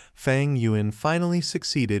times, Fang Yuan finally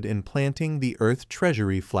succeeded in planting the Earth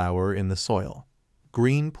Treasury Flower in the soil.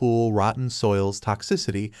 Green pool rotten soil's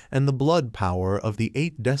toxicity and the blood power of the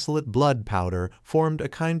 8 desolate blood powder formed a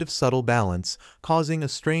kind of subtle balance, causing a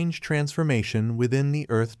strange transformation within the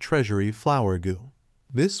Earth Treasury Flower goo.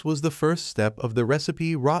 This was the first step of the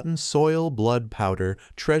recipe rotten soil blood powder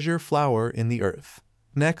treasure flower in the earth.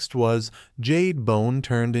 Next was jade bone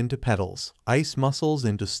turned into petals, ice mussels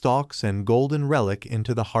into stalks, and golden relic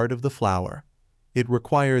into the heart of the flower. It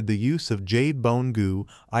required the use of jade bone goo,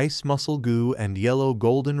 ice mussel goo, and yellow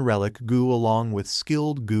golden relic goo along with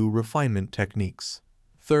skilled goo refinement techniques.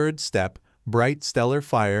 Third step, bright stellar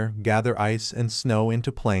fire, gather ice and snow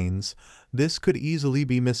into plains. This could easily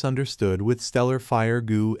be misunderstood with stellar fire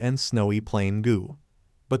goo and snowy plain goo.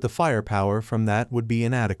 But the firepower from that would be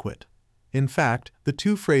inadequate. In fact, the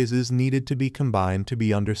 2 phrases needed to be combined to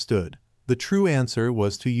be understood. The true answer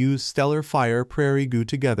was to use stellar fire prairie goo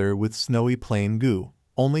together with snowy plain goo.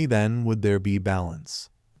 Only then would there be balance.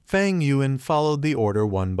 Fang Yuan followed the order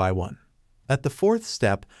one by one. At the 4th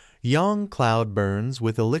step, Yang cloud burns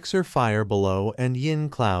with elixir fire below and yin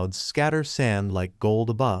clouds scatter sand like gold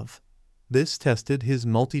above. This tested his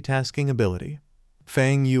multitasking ability.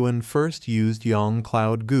 Fang Yuan first used Yang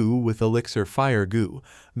cloud goo with elixir fire goo,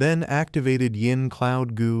 then activated yin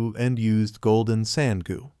cloud goo and used golden sand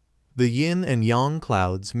goo. The yin and yang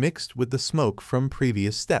clouds mixed with the smoke from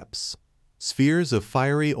previous steps. Spheres of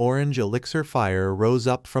fiery orange elixir fire rose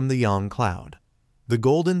up from the yang cloud. The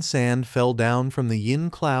golden sand fell down from the yin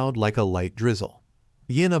cloud like a light drizzle.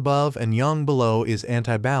 Yin above and yang below is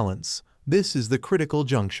anti-balance. This is the critical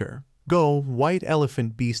juncture. Go, white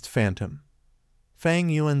elephant beast phantom. Fang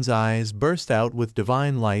Yuan's eyes burst out with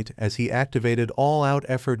divine light as he activated all-out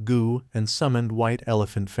effort Gu and summoned White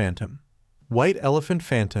Elephant Phantom. White Elephant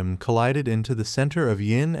Phantom collided into the center of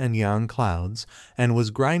yin and yang clouds and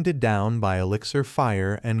was grinded down by elixir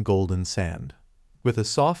fire and golden sand. With a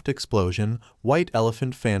soft explosion, White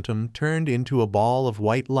Elephant Phantom turned into a ball of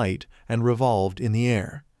white light and revolved in the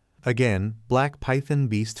air. Again, Black Python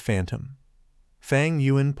Beast Phantom. Fang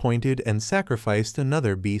Yuan pointed and sacrificed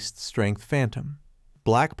another beast strength phantom.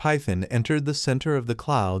 Black Python entered the center of the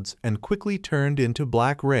clouds and quickly turned into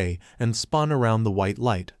Black Ray and spun around the white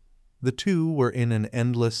light. The two were in an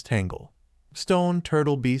endless tangle. Stone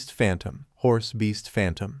Turtle Beast Phantom, Horse Beast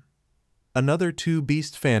Phantom. Another 2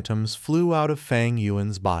 beast phantoms flew out of Fang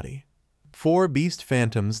Yuan's body. 4 beast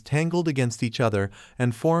phantoms tangled against each other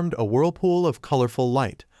and formed a whirlpool of colorful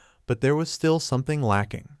light, but there was still something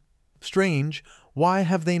lacking. Strange, why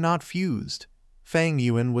have they not fused? Fang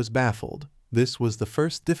Yuan was baffled. This was the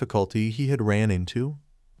first difficulty he had ran into.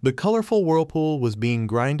 The colorful whirlpool was being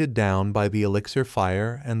grinded down by the elixir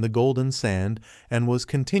fire and the golden sand and was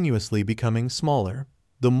continuously becoming smaller.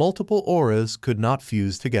 The multiple auras could not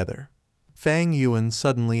fuse together. Fang Yuan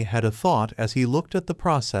suddenly had a thought as he looked at the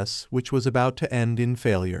process which was about to end in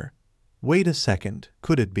failure. Wait a second,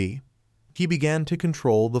 could it be? He began to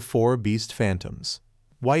control the 4 beast phantoms.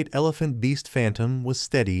 White Elephant Beast Phantom was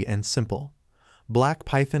steady and simple. Black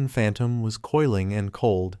Python Phantom was coiling and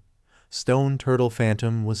cold. Stone Turtle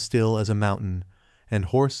Phantom was still as a mountain, and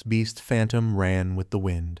Horse Beast Phantom ran with the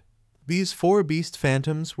wind. These 4 beast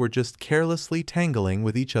phantoms were just carelessly tangling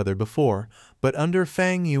with each other before, but under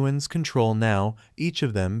Fang Yuan's control now, each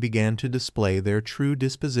of them began to display their true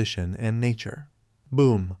disposition and nature.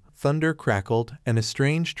 Boom! Thunder crackled, and a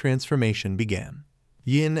strange transformation began.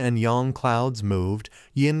 Yin and yang clouds moved,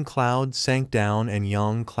 yin cloud sank down and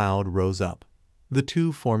yang cloud rose up, the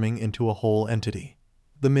two forming into a whole entity.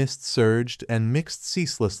 The mist surged and mixed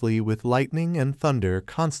ceaselessly with lightning and thunder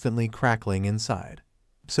constantly crackling inside.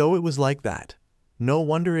 So it was like that. No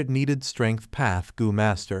wonder it needed strength path Gu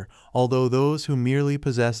Master, although those who merely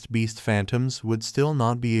possessed beast phantoms would still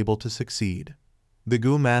not be able to succeed. The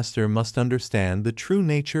Gu Master must understand the true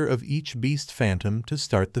nature of each beast phantom to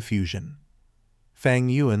start the fusion. Fang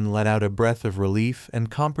Yuan let out a breath of relief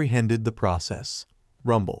and comprehended the process.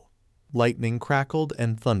 Rumble. Lightning crackled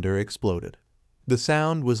and thunder exploded. The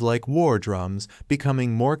sound was like war drums,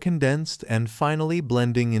 becoming more condensed and finally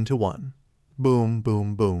blending into one. Boom,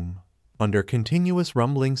 boom, boom. Under continuous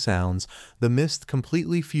rumbling sounds, the mist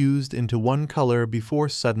completely fused into one color before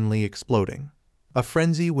suddenly exploding. A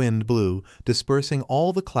frenzy wind blew, dispersing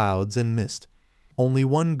all the clouds and mist. Only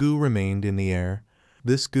one Gu remained in the air.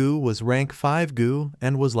 This Gu was rank 5 Gu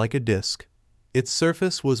and was like a disc. Its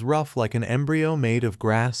surface was rough like an embryo made of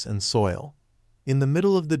grass and soil. In the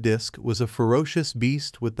middle of the disc was a ferocious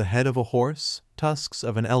beast with the head of a horse, tusks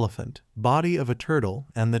of an elephant, body of a turtle,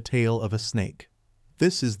 and the tail of a snake.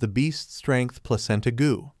 This is the beast strength placenta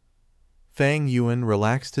Gu. Fang Yuan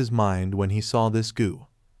relaxed his mind when he saw this Gu.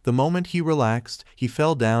 The moment he relaxed, he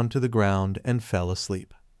fell down to the ground and fell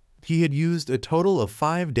asleep. He had used a total of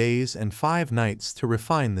 5 days and 5 nights to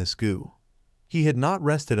refine this Gu. He had not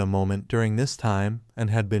rested a moment during this time and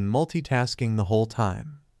had been multitasking the whole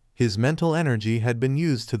time. His mental energy had been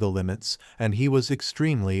used to the limits, and he was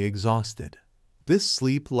extremely exhausted. This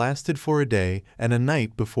sleep lasted for a day and a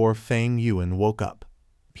night before Fang Yuan woke up.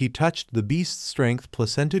 He touched the beast strength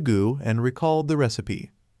placenta Gu and recalled the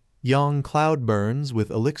recipe. Yang cloud burns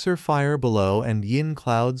with elixir fire below and yin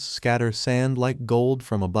clouds scatter sand like gold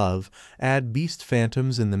from above. Add beast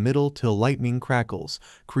phantoms in the middle till lightning crackles,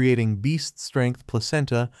 creating beast strength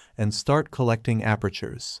placenta, and start collecting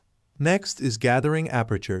apertures. Next is gathering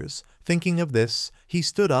apertures. Thinking of this, he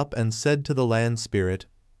stood up and said to the land spirit,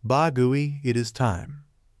 "Ba Gui, it is time."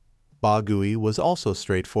 Ba Gui was also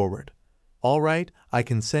straightforward. "All right, I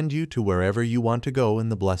can send you to wherever you want to go in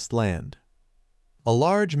the blessed land." A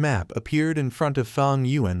large map appeared in front of Fang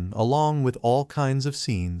Yuan along with all kinds of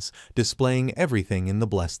scenes, displaying everything in the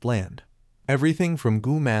blessed land. Everything from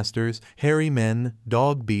Gu masters, hairy men,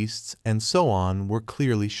 dog beasts, and so on were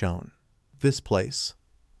clearly shown. This place.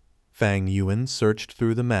 Fang Yuan searched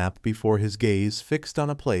through the map before his gaze fixed on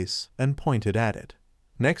a place and pointed at it.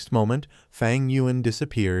 Next moment, Fang Yuan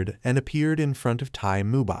disappeared and appeared in front of Tai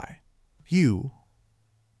Mubai. "You."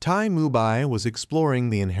 Tai Mubai was exploring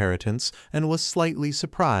the inheritance and was slightly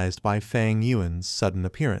surprised by Fang Yuan's sudden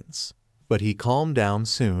appearance. But he calmed down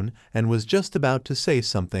soon and was just about to say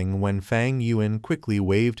something when Fang Yuan quickly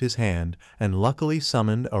waved his hand and luckily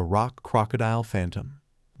summoned a rock crocodile phantom.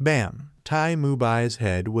 Bam! Tai Mubai's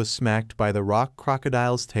head was smacked by the rock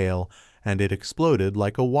crocodile's tail and it exploded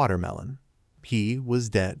like a watermelon. He was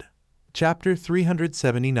dead. Chapter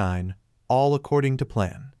 379, All According to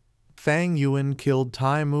Plan. Fang Yuan killed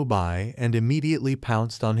Tai Mubai and immediately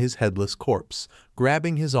pounced on his headless corpse,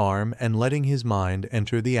 grabbing his arm and letting his mind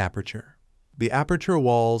enter the aperture. The aperture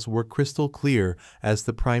walls were crystal clear as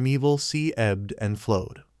the primeval sea ebbed and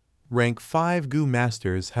flowed. Rank 5 Gu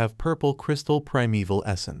Masters have purple crystal primeval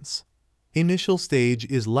essence. Initial stage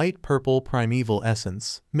is light purple primeval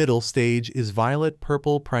essence, middle stage is violet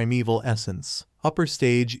purple primeval essence, upper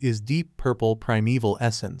stage is deep purple primeval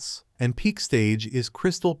essence, and peak stage is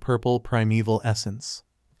crystal purple primeval essence.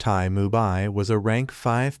 Tai Mubai was a rank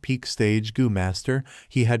 5 peak stage Gu Master.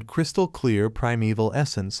 He had crystal clear primeval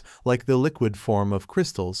essence, like the liquid form of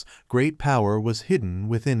crystals. Great power was hidden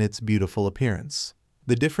within its beautiful appearance.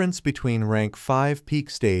 The difference between rank 5 peak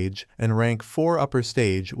stage and rank 4 upper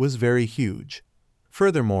stage was very huge.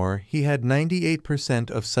 Furthermore, he had 98%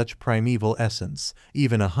 of such primeval essence.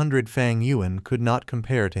 Even 100 Fang Yuan could not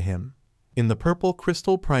compare to him. In the purple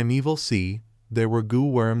crystal primeval sea, there were Gu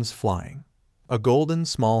worms flying. A golden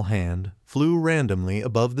small hand flew randomly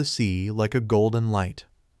above the sea like a golden light.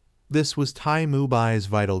 This was Tai Mubai's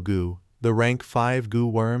vital Gu, the rank 5 Gu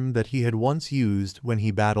worm that he had once used when he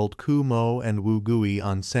battled Ku Mo and Wu Gui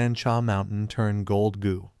on Sancha Mountain. Turn Gold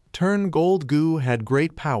Gu. Turn Gold Gu had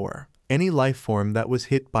great power. Any life form that was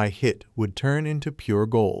hit by hit would turn into pure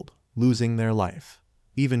gold, losing their life.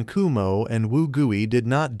 Even Ku Mo and Wu Gui did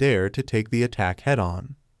not dare to take the attack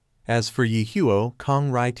head-on. As for Yi Huo,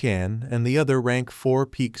 Kong Rai Tian, and the other rank 4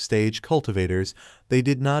 peak stage cultivators, they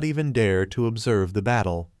did not even dare to observe the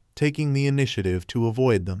battle, taking the initiative to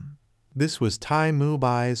avoid them. This was Tai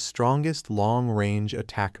Mubai's strongest long-range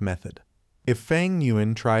attack method. If Fang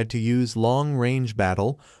Yuan tried to use long-range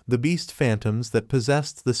battle, the beast phantoms that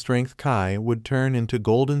possessed the strength Kai would turn into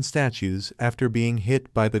golden statues after being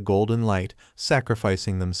hit by the golden light,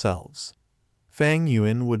 sacrificing themselves. Fang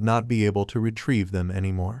Yuan would not be able to retrieve them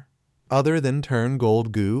anymore. Other than Turn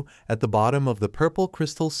Gold Gu, at the bottom of the purple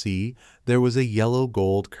crystal sea, there was a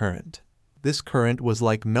yellow-gold current. This current was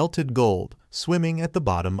like melted gold, swimming at the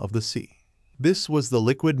bottom of the sea. This was the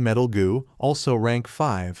liquid metal Gu, also rank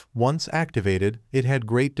 5. Once activated, it had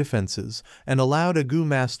great defenses, and allowed a Gu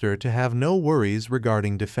Master to have no worries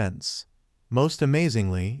regarding defense. Most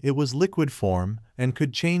amazingly, it was liquid form, and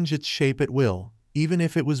could change its shape at will. Even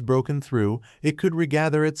if it was broken through, it could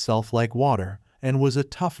regather itself like water, and was a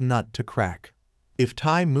tough nut to crack. If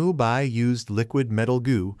Tai Mubai used liquid metal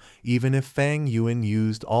Gu, even if Fang Yuan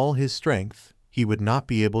used all his strength, he would not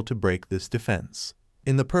be able to break this defense.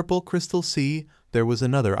 In the purple crystal sea, there was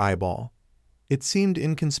another eyeball. It seemed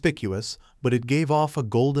inconspicuous, but it gave off a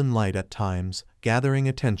golden light at times, gathering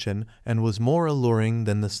attention, and was more alluring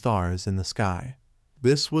than the stars in the sky.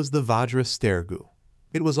 This was the Vajra Stare Gu.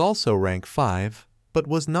 It was also rank 5, but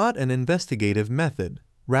was not an investigative method.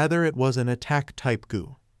 Rather, it was an attack-type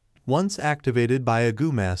Gu. Once activated by a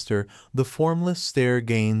Gu Master, the formless stare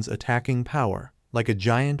gains attacking power, like a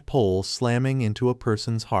giant pole slamming into a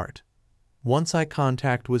person's heart. Once eye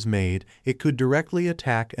contact was made, it could directly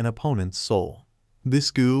attack an opponent's soul.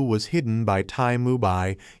 This Gu was hidden by Tai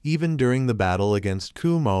Mubai. Even during the battle against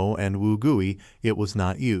Ku Mo and Wu Gui, it was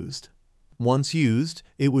not used. Once used,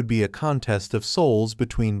 it would be a contest of souls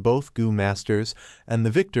between both Gu Masters, and the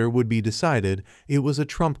victor would be decided. It was a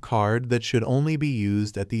trump card that should only be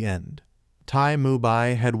used at the end. Tai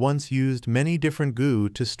Mubai had once used many different Gu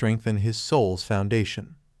to strengthen his soul's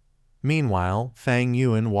foundation. Meanwhile, Fang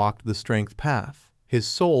Yuan walked the strength path. His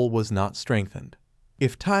soul was not strengthened.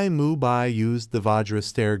 If Tai Mubai used the Vajra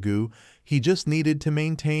Stare Gu, he just needed to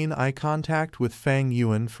maintain eye contact with Fang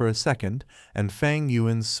Yuan for a second, and Fang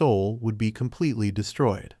Yuan's soul would be completely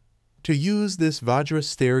destroyed. To use this Vajra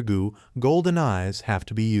Stare Gu, golden eyes have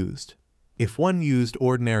to be used. If one used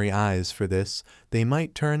ordinary eyes for this, they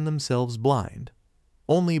might turn themselves blind.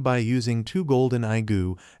 Only by using 2 golden eye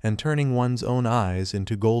Gu and turning one's own eyes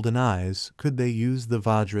into golden eyes could they use the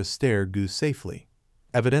Vajra Stare Gu safely.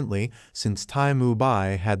 Evidently, since Tai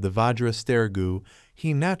Mubai had the Vajra Stare Gu,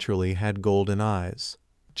 he naturally had golden eyes.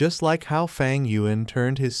 Just like how Fang Yuan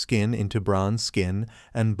turned his skin into bronze skin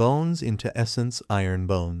and bones into essence iron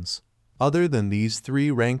bones. Other than these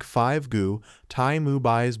 3 rank 5 Gu, Tai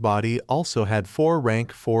Mubai's body also had 4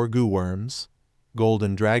 rank 4 Gu worms.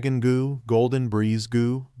 Golden Dragon Gu, Golden Breeze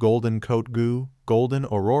Gu, Golden Coat Gu, Golden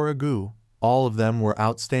Aurora Gu. All of them were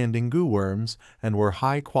outstanding Gu worms and were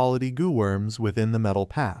high-quality Gu worms within the metal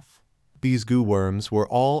path. These goo worms were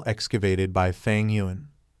all excavated by Fang Yuan.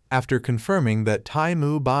 After confirming that Tai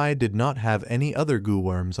Mu Bai did not have any other goo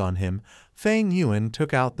worms on him, Fang Yuan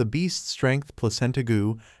took out the beast strength placenta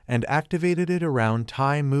goo and activated it around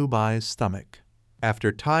Tai Mu Bai's stomach.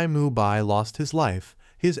 After Tai Mu Bai lost his life,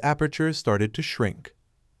 his aperture started to shrink.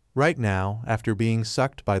 Right now, after being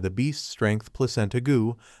sucked by the beast strength placenta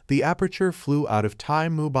goo, the aperture flew out of Tai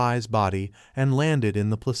Mu Bai's body and landed in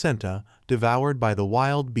the placenta, devoured by the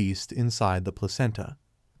wild beast inside the placenta.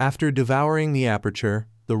 After devouring the aperture,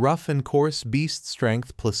 the rough and coarse beast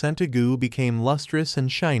strength placenta goo became lustrous and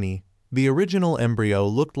shiny. The original embryo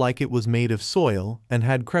looked like it was made of soil and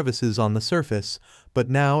had crevices on the surface, but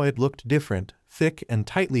now it looked different, thick and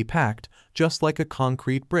tightly packed, just like a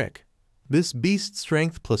concrete brick. This beast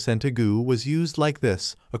strength placenta goo was used like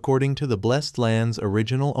this, according to the Blessed Land's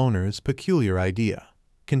original owner's peculiar idea.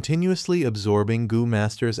 Continuously absorbing Goo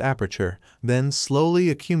Master's aperture, then slowly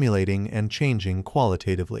accumulating and changing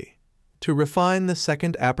qualitatively. To refine the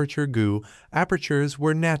second aperture goo, apertures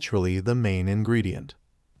were naturally the main ingredient.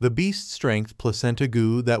 The beast strength placenta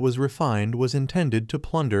goo that was refined was intended to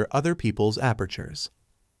plunder other people's apertures.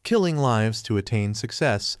 Killing lives to attain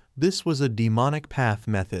success, this was a demonic path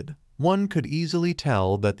method. One could easily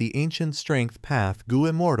tell that the ancient strength path Goo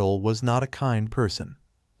Immortal was not a kind person.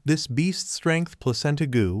 This beast strength placenta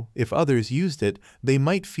goo, if others used it, they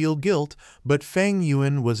might feel guilt, but Fang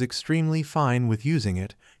Yuan was extremely fine with using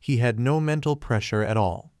it. He had no mental pressure at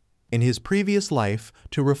all. In his previous life,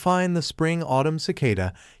 to refine the spring-autumn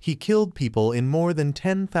cicada, he killed people in more than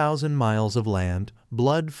 10,000 miles of land.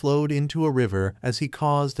 Blood flowed into a river as he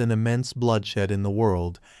caused an immense bloodshed in the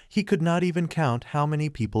world. He could not even count how many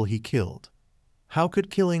people he killed. How could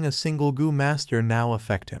killing a single Goo Master now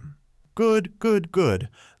affect him? Good, good, good.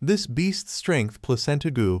 This beast strength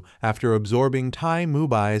placenta goo, after absorbing Tai Mu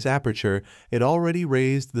Bai's aperture, it already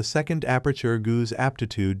raised the second aperture goo's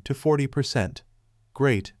aptitude to 40%.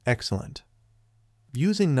 Great, excellent.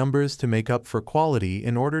 Using numbers to make up for quality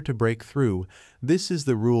in order to break through, this is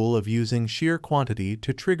the rule of using sheer quantity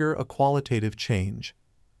to trigger a qualitative change.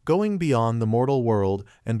 Going beyond the mortal world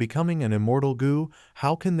and becoming an immortal goo,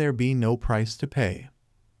 how can there be no price to pay?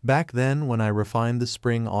 Back then, when I refined the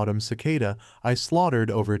spring-autumn cicada, I slaughtered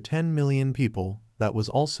over 10 million people. That was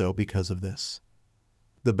also because of this.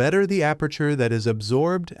 The better the aperture that is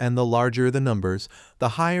absorbed and the larger the numbers, the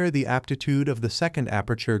higher the aptitude of the second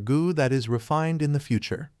aperture goo that is refined in the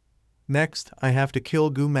future. Next, I have to kill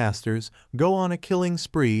Goo Masters, go on a killing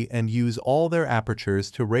spree and use all their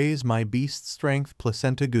apertures to raise my beast strength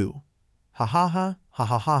placenta goo. Ha ha ha, ha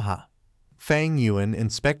ha ha ha. Fang Yuan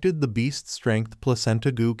inspected the beast strength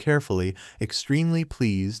placenta goo carefully, extremely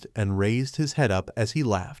pleased, and raised his head up as he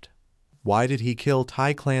laughed. Why did he kill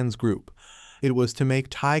Tai Clan's group? It was to make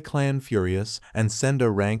Tai Clan furious and send a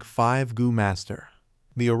rank 5 Goo Master.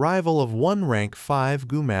 The arrival of one rank 5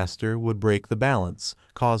 Goo Master would break the balance,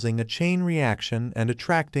 causing a chain reaction and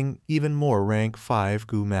attracting even more rank 5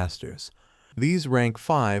 Goo Masters. These rank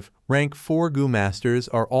 5, rank 4 Goo Masters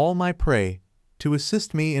are all my prey. To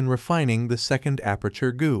assist me in refining the second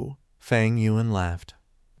aperture goo, Fang Yuan laughed.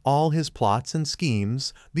 All his plots and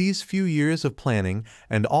schemes, these few years of planning,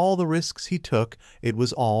 and all the risks he took, it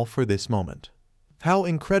was all for this moment. How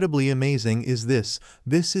incredibly amazing is this?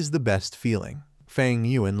 This is the best feeling. Fang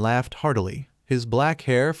Yuan laughed heartily, his black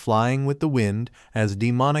hair flying with the wind as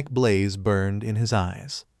demonic blaze burned in his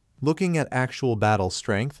eyes. Looking at actual battle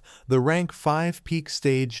strength, the rank 5 peak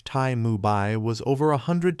stage Tai Mu Bai was over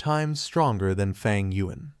 100 times stronger than Fang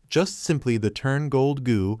Yuan. Just simply the turn gold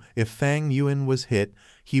goo, if Fang Yuan was hit,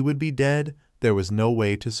 he would be dead. There was no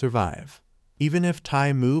way to survive. Even if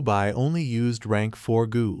Tai Mu Bai only used rank 4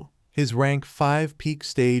 goo, his rank 5 peak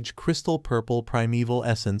stage crystal purple primeval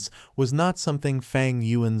essence was not something Fang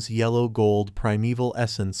Yuan's yellow gold primeval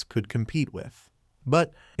essence could compete with.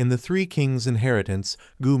 But in the Three Kings' inheritance,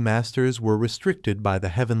 Goo Masters were restricted by the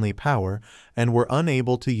heavenly power and were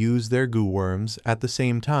unable to use their goo worms. At the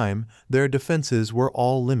same time, their defenses were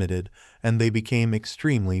all limited, and they became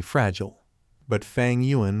extremely fragile. But Fang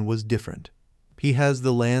Yuan was different. He has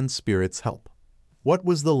the land spirit's help. What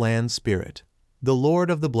was the land spirit? The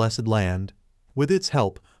Lord of the Blessed Land. With its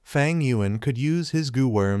help, Fang Yuan could use his goo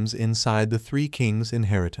worms inside the Three Kings'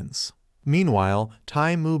 inheritance. Meanwhile,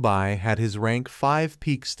 Tai Mu Bai had his rank 5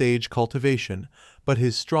 peak stage cultivation, but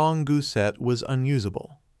his strong goo set was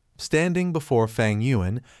unusable. Standing before Fang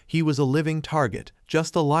Yuan, he was a living target,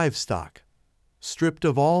 just a livestock. Stripped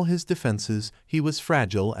of all his defenses, he was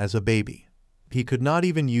fragile as a baby. He could not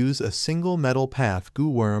even use a single metal path goo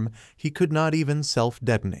worm, he could not even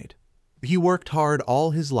self-detonate. He worked hard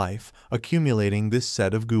all his life, accumulating this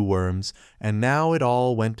set of goo worms, and now it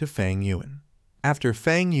all went to Fang Yuan. After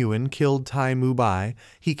Fang Yuan killed Tai Mubai,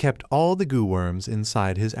 he kept all the goo worms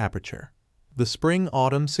inside his aperture. The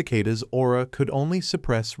spring-autumn cicada's aura could only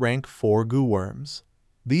suppress rank 4 goo worms.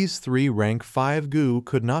 These 3 rank 5 goo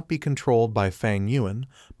could not be controlled by Fang Yuan,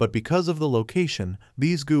 but because of the location,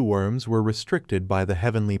 these goo worms were restricted by the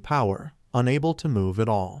heavenly power, unable to move at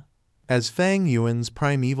all. As Fang Yuan's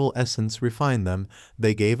primeval essence refined them,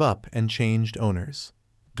 they gave up and changed owners.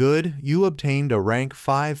 Good, you obtained a rank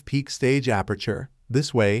 5 peak stage aperture.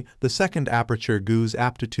 This way, the second aperture goo's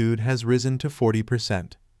aptitude has risen to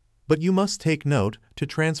 40%. But you must take note, to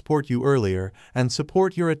transport you earlier and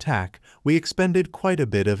support your attack, we expended quite a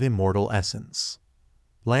bit of immortal essence.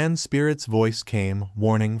 Land Spirit's voice came,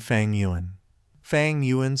 warning Fang Yuan. Fang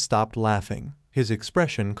Yuan stopped laughing, his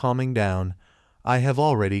expression calming down. I have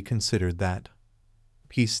already considered that.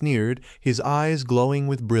 He sneered, his eyes glowing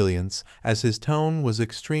with brilliance, as his tone was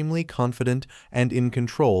extremely confident and in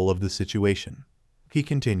control of the situation. He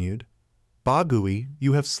continued, Ba Gui,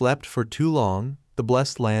 you have slept for too long. The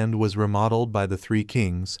blessed land was remodeled by the 3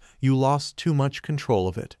 kings. You lost too much control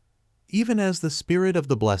of it. Even as the spirit of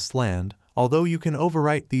the blessed land, although you can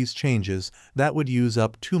overwrite these changes, that would use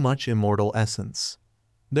up too much immortal essence.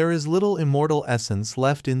 There is little immortal essence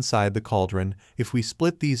left inside the cauldron. If we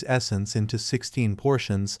split these essence into 16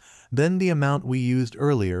 portions, then the amount we used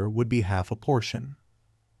earlier would be half a portion.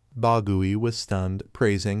 Ba Gui was stunned,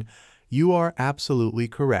 praising, You are absolutely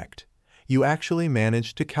correct. You actually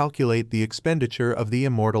managed to calculate the expenditure of the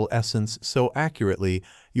immortal essence so accurately.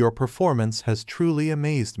 Your performance has truly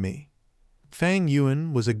amazed me. Fang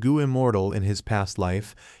Yuan was a goo immortal in his past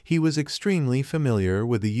life. He was extremely familiar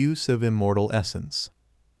with the use of immortal essence.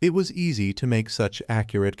 It was easy to make such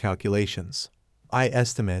accurate calculations. I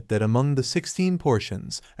estimate that among the 16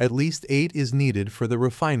 portions, at least 8 is needed for the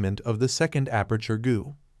refinement of the second aperture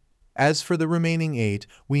goo. As for the remaining 8,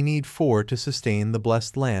 we need 4 to sustain the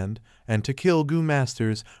blessed land, and to kill goo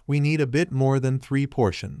masters, we need a bit more than 3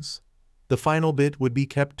 portions. The final bit would be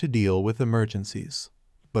kept to deal with emergencies.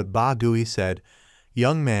 But Ba Gui said,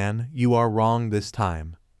 Young man, you are wrong this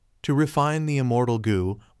time. To refine the immortal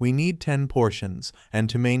goo, we need 10 portions, and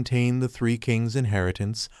to maintain the 3 kings'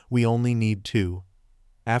 inheritance, we only need 2.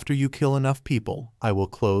 After you kill enough people, I will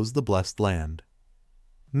close the blessed land.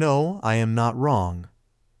 No, I am not wrong.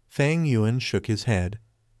 Fang Yuan shook his head.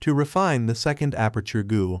 To refine the second aperture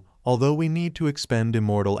goo, although we need to expend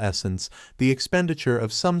immortal essence, the expenditure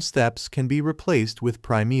of some steps can be replaced with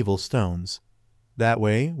primeval stones. That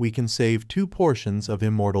way, we can save 2 portions of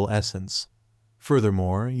immortal essence.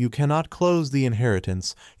 Furthermore, you cannot close the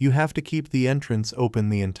inheritance, you have to keep the entrance open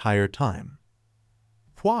the entire time.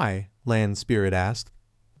 Why? Land Spirit asked.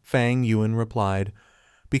 Fang Yuan replied,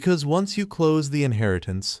 Because once you close the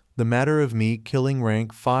inheritance, the matter of me killing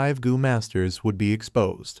rank 5 goo masters would be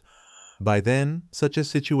exposed. By then, such a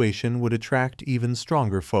situation would attract even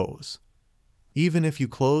stronger foes. Even if you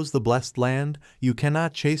close the blessed land, you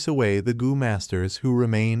cannot chase away the goo masters who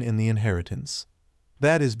remain in the inheritance.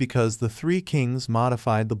 That is because the 3 kings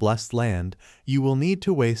modified the blessed land. You will need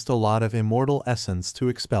to waste a lot of immortal essence to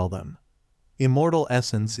expel them. Immortal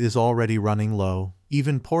essence is already running low.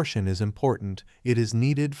 Even portion is important. It is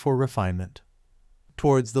needed for refinement.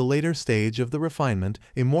 Towards the later stage of the refinement,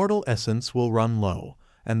 immortal essence will run low,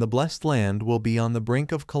 and the blessed land will be on the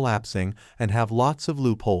brink of collapsing and have lots of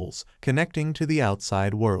loopholes connecting to the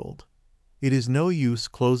outside world. It is no use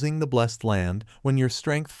closing the blessed land. When your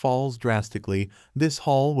strength falls drastically, this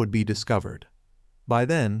hall would be discovered. By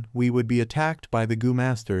then, we would be attacked by the goo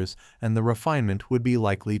masters, and the refinement would be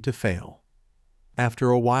likely to fail. After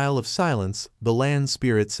a while of silence, the land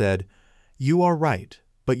spirit said, You are right,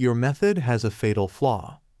 but your method has a fatal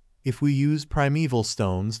flaw. If we use primeval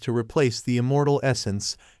stones to replace the immortal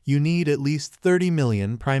essence, you need at least 30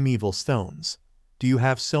 million primeval stones. Do you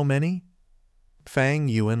have so many? Fang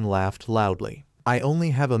Yuan laughed loudly. I only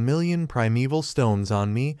have 1 million primeval stones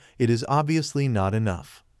on me. It is obviously not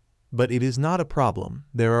enough. But it is not a problem.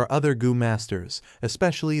 There are other goo masters,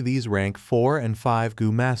 especially these rank 4 and 5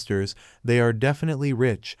 goo masters. They are definitely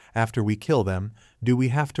rich. After we kill them, do we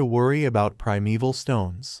have to worry about primeval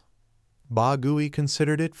stones? Ba Gui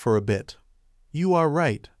considered it for a bit. You are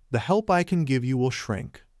right. The help I can give you will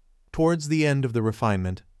shrink. Towards the end of the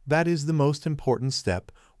refinement, that is the most important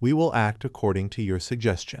step. We will act according to your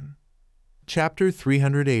suggestion. Chapter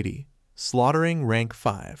 380. Slaughtering Rank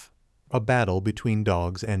 5. A battle between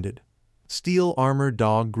dogs ended. Steel Armored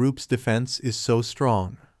Dog Group's defense is so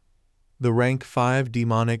strong. The Rank 5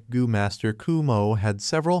 demonic goo master Kumo had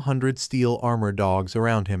several hundred steel armor dogs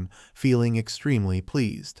around him, feeling extremely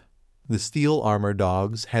pleased. The steel armor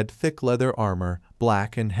dogs had thick leather armor,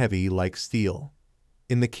 black and heavy like steel.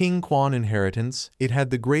 In the King Quan inheritance, it had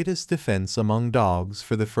the greatest defense among dogs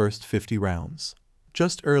for the first 50 rounds.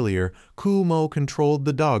 Just earlier, Ku Mo controlled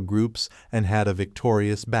the dog groups and had a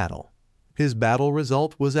victorious battle. His battle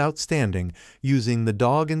result was outstanding, using the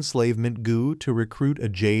dog enslavement goo to recruit a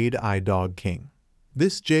Jade Eye Dog King.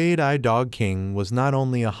 This Jade Eye Dog King was not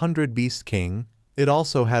only a 100-beast king, it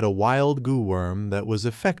also had a wild goo worm that was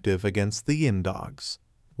effective against the yin dogs.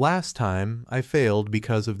 Last time, I failed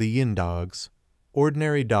because of the yin dogs.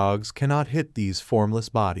 Ordinary dogs cannot hit these formless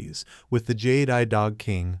bodies. With the Jade Eye Dog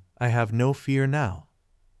King, I have no fear now.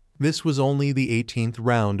 This was only the 18th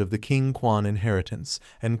round of the King Quan inheritance,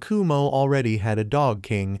 and Ku Mo already had a Dog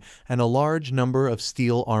King and a large number of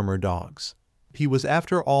steel armor dogs. He was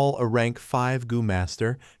after all a rank 5 Goo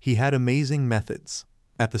Master. He had amazing methods.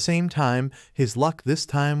 At the same time, his luck this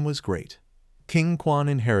time was great. King Quan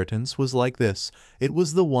inheritance was like this. It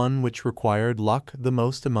was the one which required luck the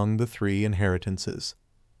most among the 3 inheritances.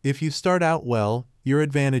 If you start out well, your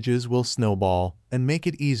advantages will snowball and make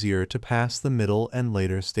it easier to pass the middle and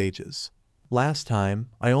later stages. Last time,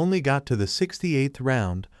 I only got to the 68th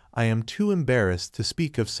round. I am too embarrassed to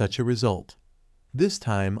speak of such a result. This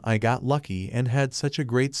time I got lucky and had such a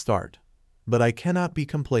great start. But I cannot be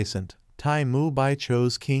complacent. Tai Mu Bai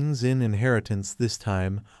chose King Xin inheritance this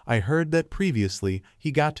time. I heard that previously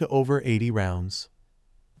he got to over 80 rounds.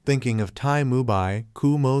 Thinking of Tai Mu Bai,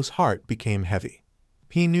 Ku Mo's heart became heavy.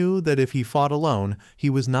 He knew that if he fought alone,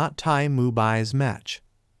 he was not Tai Mu Bai's match.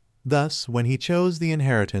 Thus, when he chose the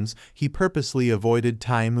inheritance, he purposely avoided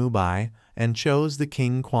Tai Mu Bai and chose the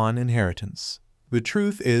King Quan inheritance. The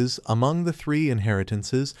truth is, among the 3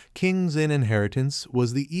 inheritances, King Xin inheritance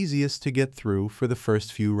was the easiest to get through for the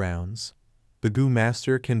first few rounds. The Goo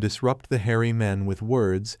Master can disrupt the hairy men with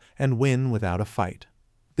words and win without a fight.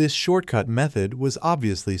 This shortcut method was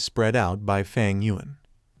obviously spread out by Fang Yuan.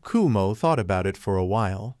 Ku Mo thought about it for a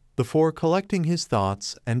while, before collecting his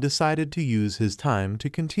thoughts and decided to use his time to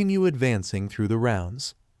continue advancing through the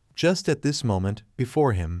rounds. Just at this moment,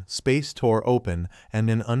 before him, space tore open and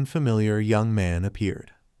an unfamiliar young man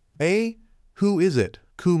appeared. "Eh? Who is it?"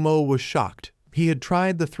 Ku Mo was shocked. He had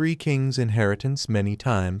tried the 3 Kings inheritance many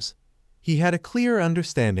times. He had a clear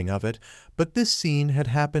understanding of it, but this scene had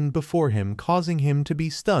happened before him, causing him to be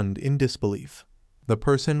stunned in disbelief. The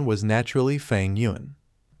person was naturally Fang Yuan.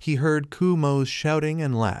 He heard Ku Mo's shouting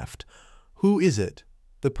and laughed. "Who is it?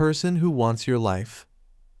 The person who wants your life?"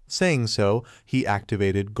 Saying so, he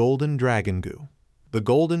activated Golden Dragon Goo. The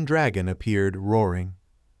Golden Dragon appeared roaring.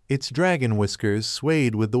 Its dragon whiskers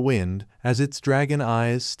swayed with the wind as its dragon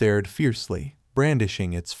eyes stared fiercely,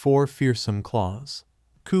 brandishing its 4 fearsome claws.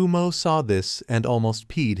 Ku Mo saw this and almost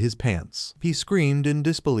peed his pants. He screamed in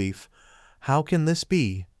disbelief. "How can this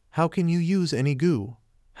be? How can you use any goo?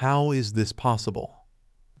 How is this possible?"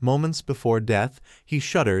 Moments before death, he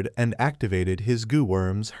shuddered and activated his goo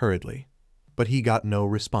worms hurriedly. But he got no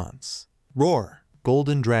response. Roar!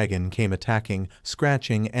 Golden Dragon came attacking,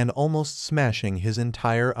 scratching, and almost smashing his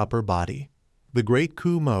entire upper body. The great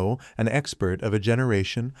Ku Mo, an expert of a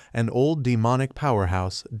generation, an old demonic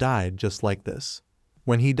powerhouse, died just like this.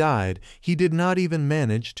 When he died, he did not even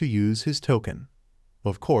manage to use his token.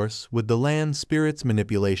 Of course, with the land spirit's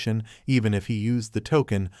manipulation, even if he used the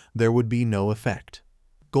token, there would be no effect.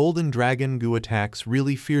 Golden Dragon Goo attacks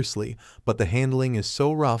really fiercely, but the handling is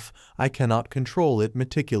so rough I cannot control it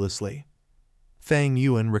meticulously. Fang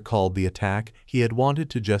Yuan recalled the attack. He had wanted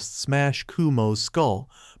to just smash Ku Mo's skull,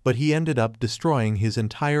 but he ended up destroying his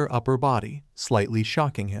entire upper body, slightly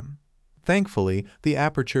shocking him. Thankfully, the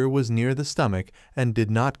aperture was near the stomach and did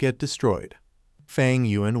not get destroyed. Fang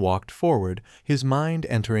Yuan walked forward, his mind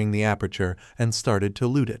entering the aperture, and started to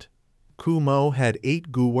loot it. Ku Mo had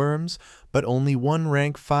 8 goo worms, but only 1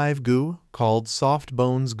 rank 5 goo, called Soft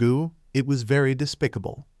Bones Goo. It was very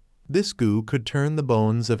despicable. This goo could turn the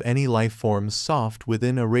bones of any life forms soft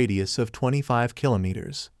within a radius of 25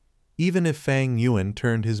 kilometers. Even if Fang Yuan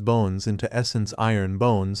turned his bones into essence iron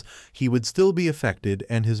bones, he would still be affected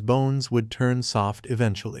and his bones would turn soft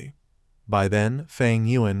eventually. By then, Fang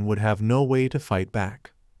Yuan would have no way to fight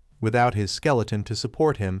back. Without his skeleton to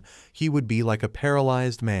support him, he would be like a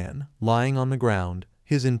paralyzed man, lying on the ground.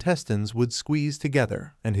 His intestines would squeeze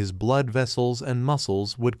together, and his blood vessels and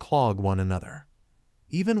muscles would clog one another.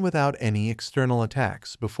 Even without any external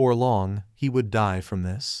attacks, before long, he would die from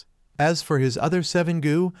this. As for his other 7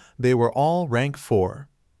 goo, they were all rank 4.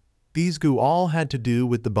 These goo all had to do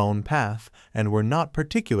with the bone path, and were not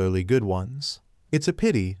particularly good ones. It's a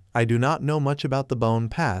pity, I do not know much about the bone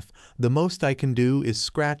path. The most I can do is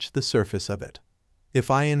scratch the surface of it. If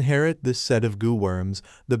I inherit this set of goo worms,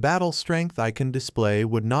 the battle strength I can display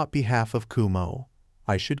would not be half of Kumo.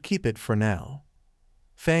 I should keep it for now.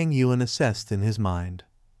 Fang Yuan assessed in his mind.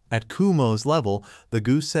 At Kumo's level, the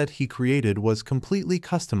goo set he created was completely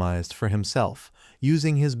customized for himself,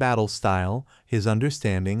 using his battle style, his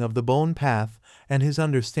understanding of the bone path, and his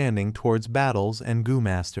understanding towards battles and goo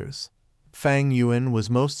masters. Fang Yuan was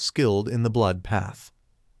most skilled in the blood path.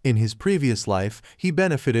 In his previous life, he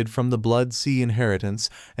benefited from the Blood Sea inheritance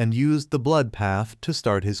and used the blood path to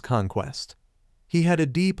start his conquest. He had a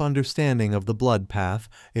deep understanding of the blood path.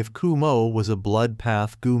 If Kumo was a blood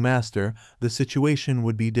path goo master, the situation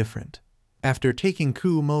would be different. After taking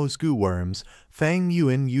Kumo's goo worms, Fang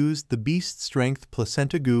Yuan used the beast strength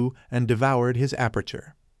placenta goo and devoured his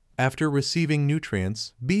aperture. After receiving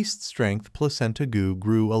nutrients, beast strength placenta goo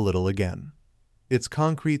grew a little again. Its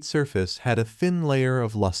concrete surface had a thin layer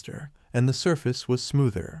of luster, and the surface was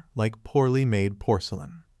smoother, like poorly made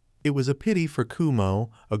porcelain. It was a pity for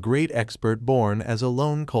Kumo, a great expert born as a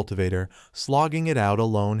lone cultivator, slogging it out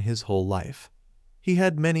alone his whole life. He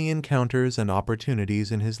had many encounters and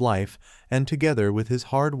opportunities in his life, and together with his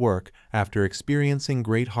hard work, after experiencing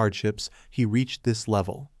great hardships, he reached this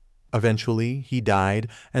level. Eventually, he died,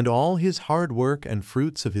 and all his hard work and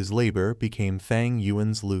fruits of his labor became Fang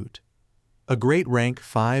Yuan's loot. A great rank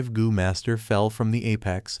 5 goo master fell from the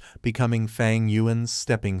apex, becoming Fang Yuan's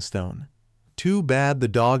stepping stone. Too bad the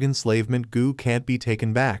dog enslavement goo can't be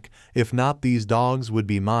taken back. If not, these dogs would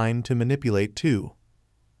be mine to manipulate too.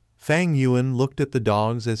 Fang Yuan looked at the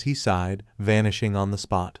dogs as he sighed, vanishing on the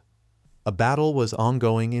spot. A battle was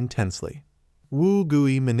ongoing intensely. Wu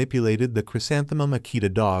Gui manipulated the Chrysanthemum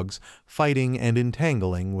Akita dogs, fighting and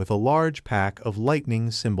entangling with a large pack of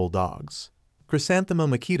lightning symbol dogs.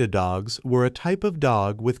 Chrysanthemum Akita dogs were a type of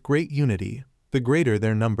dog with great unity. The greater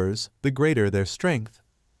their numbers, the greater their strength.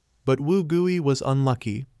 But Wu Gui was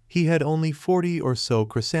unlucky. He had only 40 or so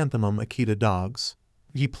Chrysanthemum Akita dogs.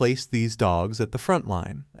 He placed these dogs at the front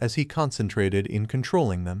line, as he concentrated in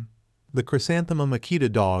controlling them. The Chrysanthemum Akita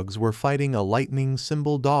dogs were fighting a lightning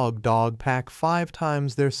symbol dog pack 5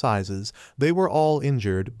 times their sizes. They were all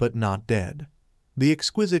injured, but not dead. The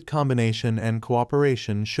exquisite combination and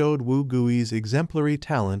cooperation showed Wu Gui's exemplary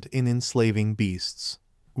talent in enslaving beasts.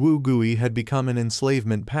 Wu Gui had become an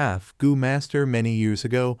enslavement path goo master many years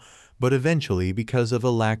ago, but eventually, because of a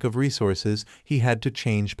lack of resources, he had to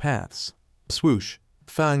change paths. Swoosh!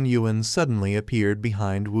 Fang Yuan suddenly appeared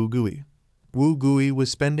behind Wu Gui. Wu Gui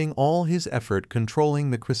was spending all his effort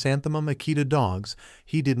controlling the Chrysanthemum Akita dogs.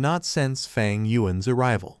 He did not sense Fang Yuan's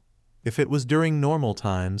arrival. If it was during normal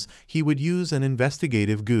times, he would use an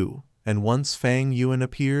investigative goo, and once Fang Yuan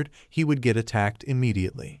appeared, he would get attacked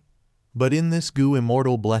immediately. But in this goo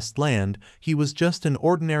immortal blessed land, he was just an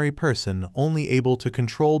ordinary person, only able to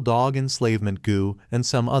control dog enslavement goo and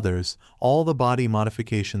some others. All the body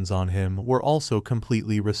modifications on him were also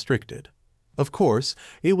completely restricted. Of course,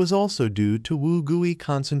 it was also due to Wu Gui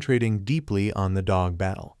concentrating deeply on the dog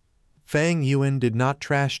battle. Fang Yuan did not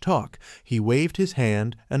trash talk. He waved his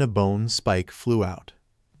hand and a bone spike flew out.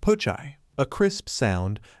 Puchai! A crisp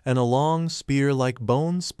sound and a long spear-like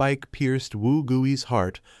bone spike pierced Wu Gui's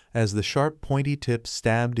heart as the sharp pointy tip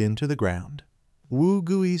stabbed into the ground. Wu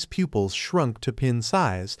Gui's pupils shrunk to pin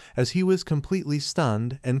size as he was completely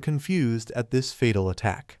stunned and confused at this fatal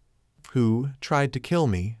attack. Who tried to kill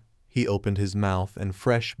me? He opened his mouth and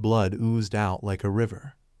fresh blood oozed out like a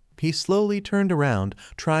river. He slowly turned around,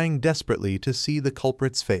 trying desperately to see the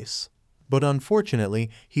culprit's face. But unfortunately,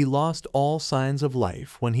 he lost all signs of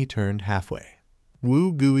life when he turned halfway.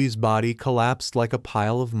 Wu Gui's body collapsed like a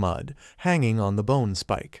pile of mud, hanging on the bone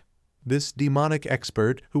spike. This demonic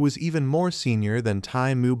expert, who was even more senior than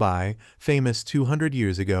Tai Mu Bai, famous 200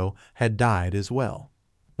 years ago, had died as well.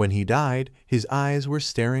 When he died, his eyes were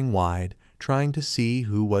staring wide, trying to see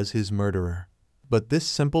who was his murderer. But this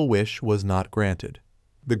simple wish was not granted.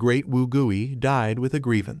 The great Wu Gui died with a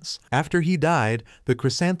grievance. After he died, the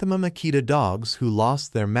Chrysanthemum Akita dogs who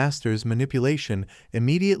lost their master's manipulation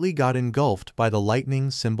immediately got engulfed by the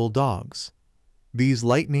lightning symbol dogs. These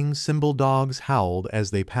lightning symbol dogs howled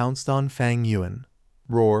as they pounced on Fang Yuan.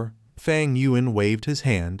 Roar! Fang Yuan waved his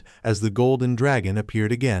hand as the golden dragon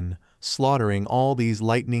appeared again, slaughtering all these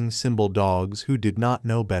lightning symbol dogs who did not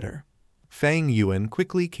know better. Fang Yuan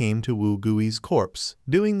quickly came to Wu Gui's corpse,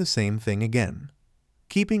 doing the same thing again.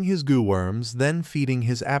 Keeping his goo worms, then feeding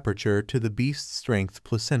his aperture to the beast strength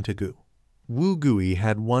placenta goo. Wu Gui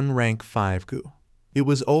had one rank 5 goo. It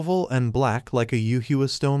was oval and black like a Yuhua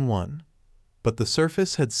stone 1. But the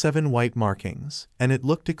surface had 7 white markings, and it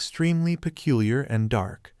looked extremely peculiar and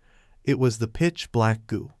dark. It was the pitch black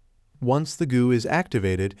goo. Once the goo is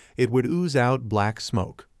activated, it would ooze out black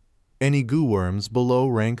smoke. Any goo worms below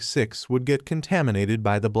rank 6 would get contaminated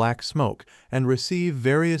by the black smoke and receive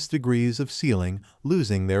various degrees of sealing,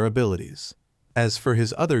 losing their abilities. As for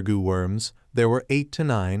his other goo worms, there were 8 to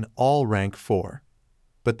 9, all rank 4.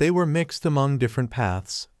 But they were mixed among different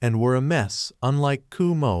paths and were a mess, unlike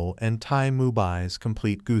Ku Mo and Tai Mu Bai's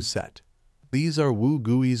complete goo set. These are Wu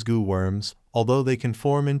Gui's goo worms. Although they can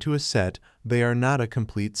form into a set, they are not a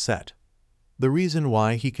complete set. The reason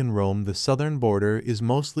why he can roam the southern border is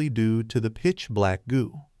mostly due to the pitch black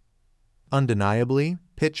goo. Undeniably,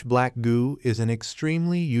 pitch black goo is an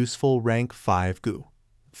extremely useful rank 5 goo.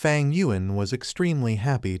 Fang Yuan was extremely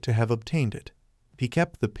happy to have obtained it. He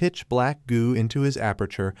kept the pitch black goo into his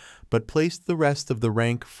aperture, but placed the rest of the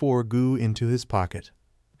rank 4 goo into his pocket.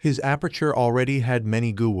 His aperture already had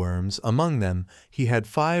many goo worms. Among them, he had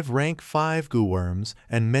 5 rank 5 goo worms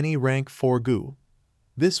and many rank 4 goo.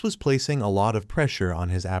 This was placing a lot of pressure on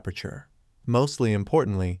his aperture. Mostly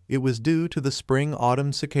importantly, it was due to the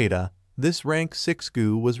spring-autumn cicada. This rank 6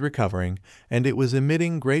 goo was recovering, and it was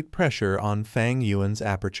emitting great pressure on Fang Yuan's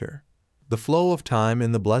aperture. The flow of time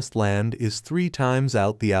in the Blessed Land is 3 times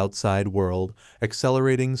out the outside world,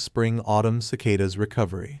 accelerating spring-autumn cicada's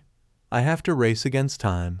recovery. I have to race against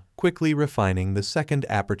time, quickly refining the second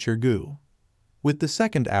aperture goo. With the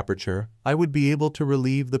second aperture, I would be able to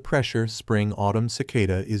relieve the pressure spring-autumn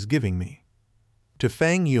cicada is giving me. To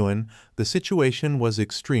Fang Yuan, the situation was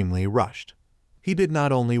extremely rushed. He did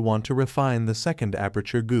not only want to refine the second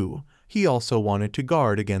aperture goo, he also wanted to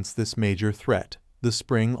guard against this major threat, the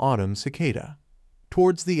spring-autumn cicada.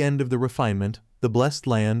 Towards the end of the refinement, the Blessed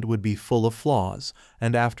Land would be full of flaws,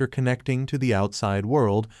 and after connecting to the outside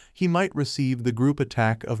world, he might receive the group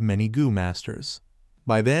attack of many goo masters.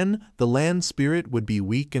 By then, the land spirit would be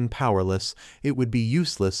weak and powerless, it would be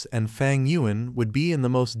useless, and Fang Yuan would be in the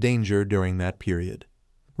most danger during that period.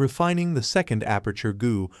 Refining the second aperture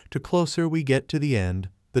goo, the closer we get to the end,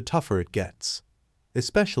 the tougher it gets.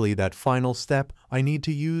 Especially that final step, I need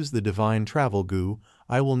to use the divine travel goo.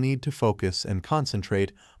 I will need to focus and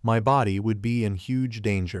concentrate. My body would be in huge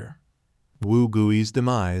danger. Wu Gui's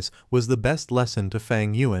demise was the best lesson to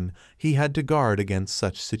Fang Yuan. He had to guard against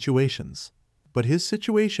such situations. But his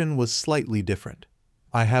situation was slightly different.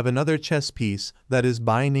 I have another chess piece, that is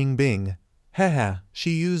Bai Ning Bing. Haha,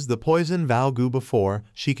 she used the poison Val Gu before,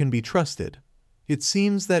 she can be trusted. It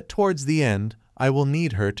seems that towards the end, I will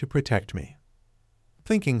need her to protect me.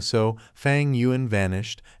 Thinking so, Fang Yuan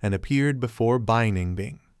vanished and appeared before Bai Ning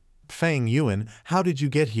Bing. Fang Yuan, how did you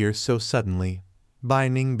get here so suddenly? Bai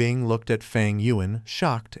Ning Bing looked at Fang Yuan,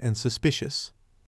 shocked and suspicious.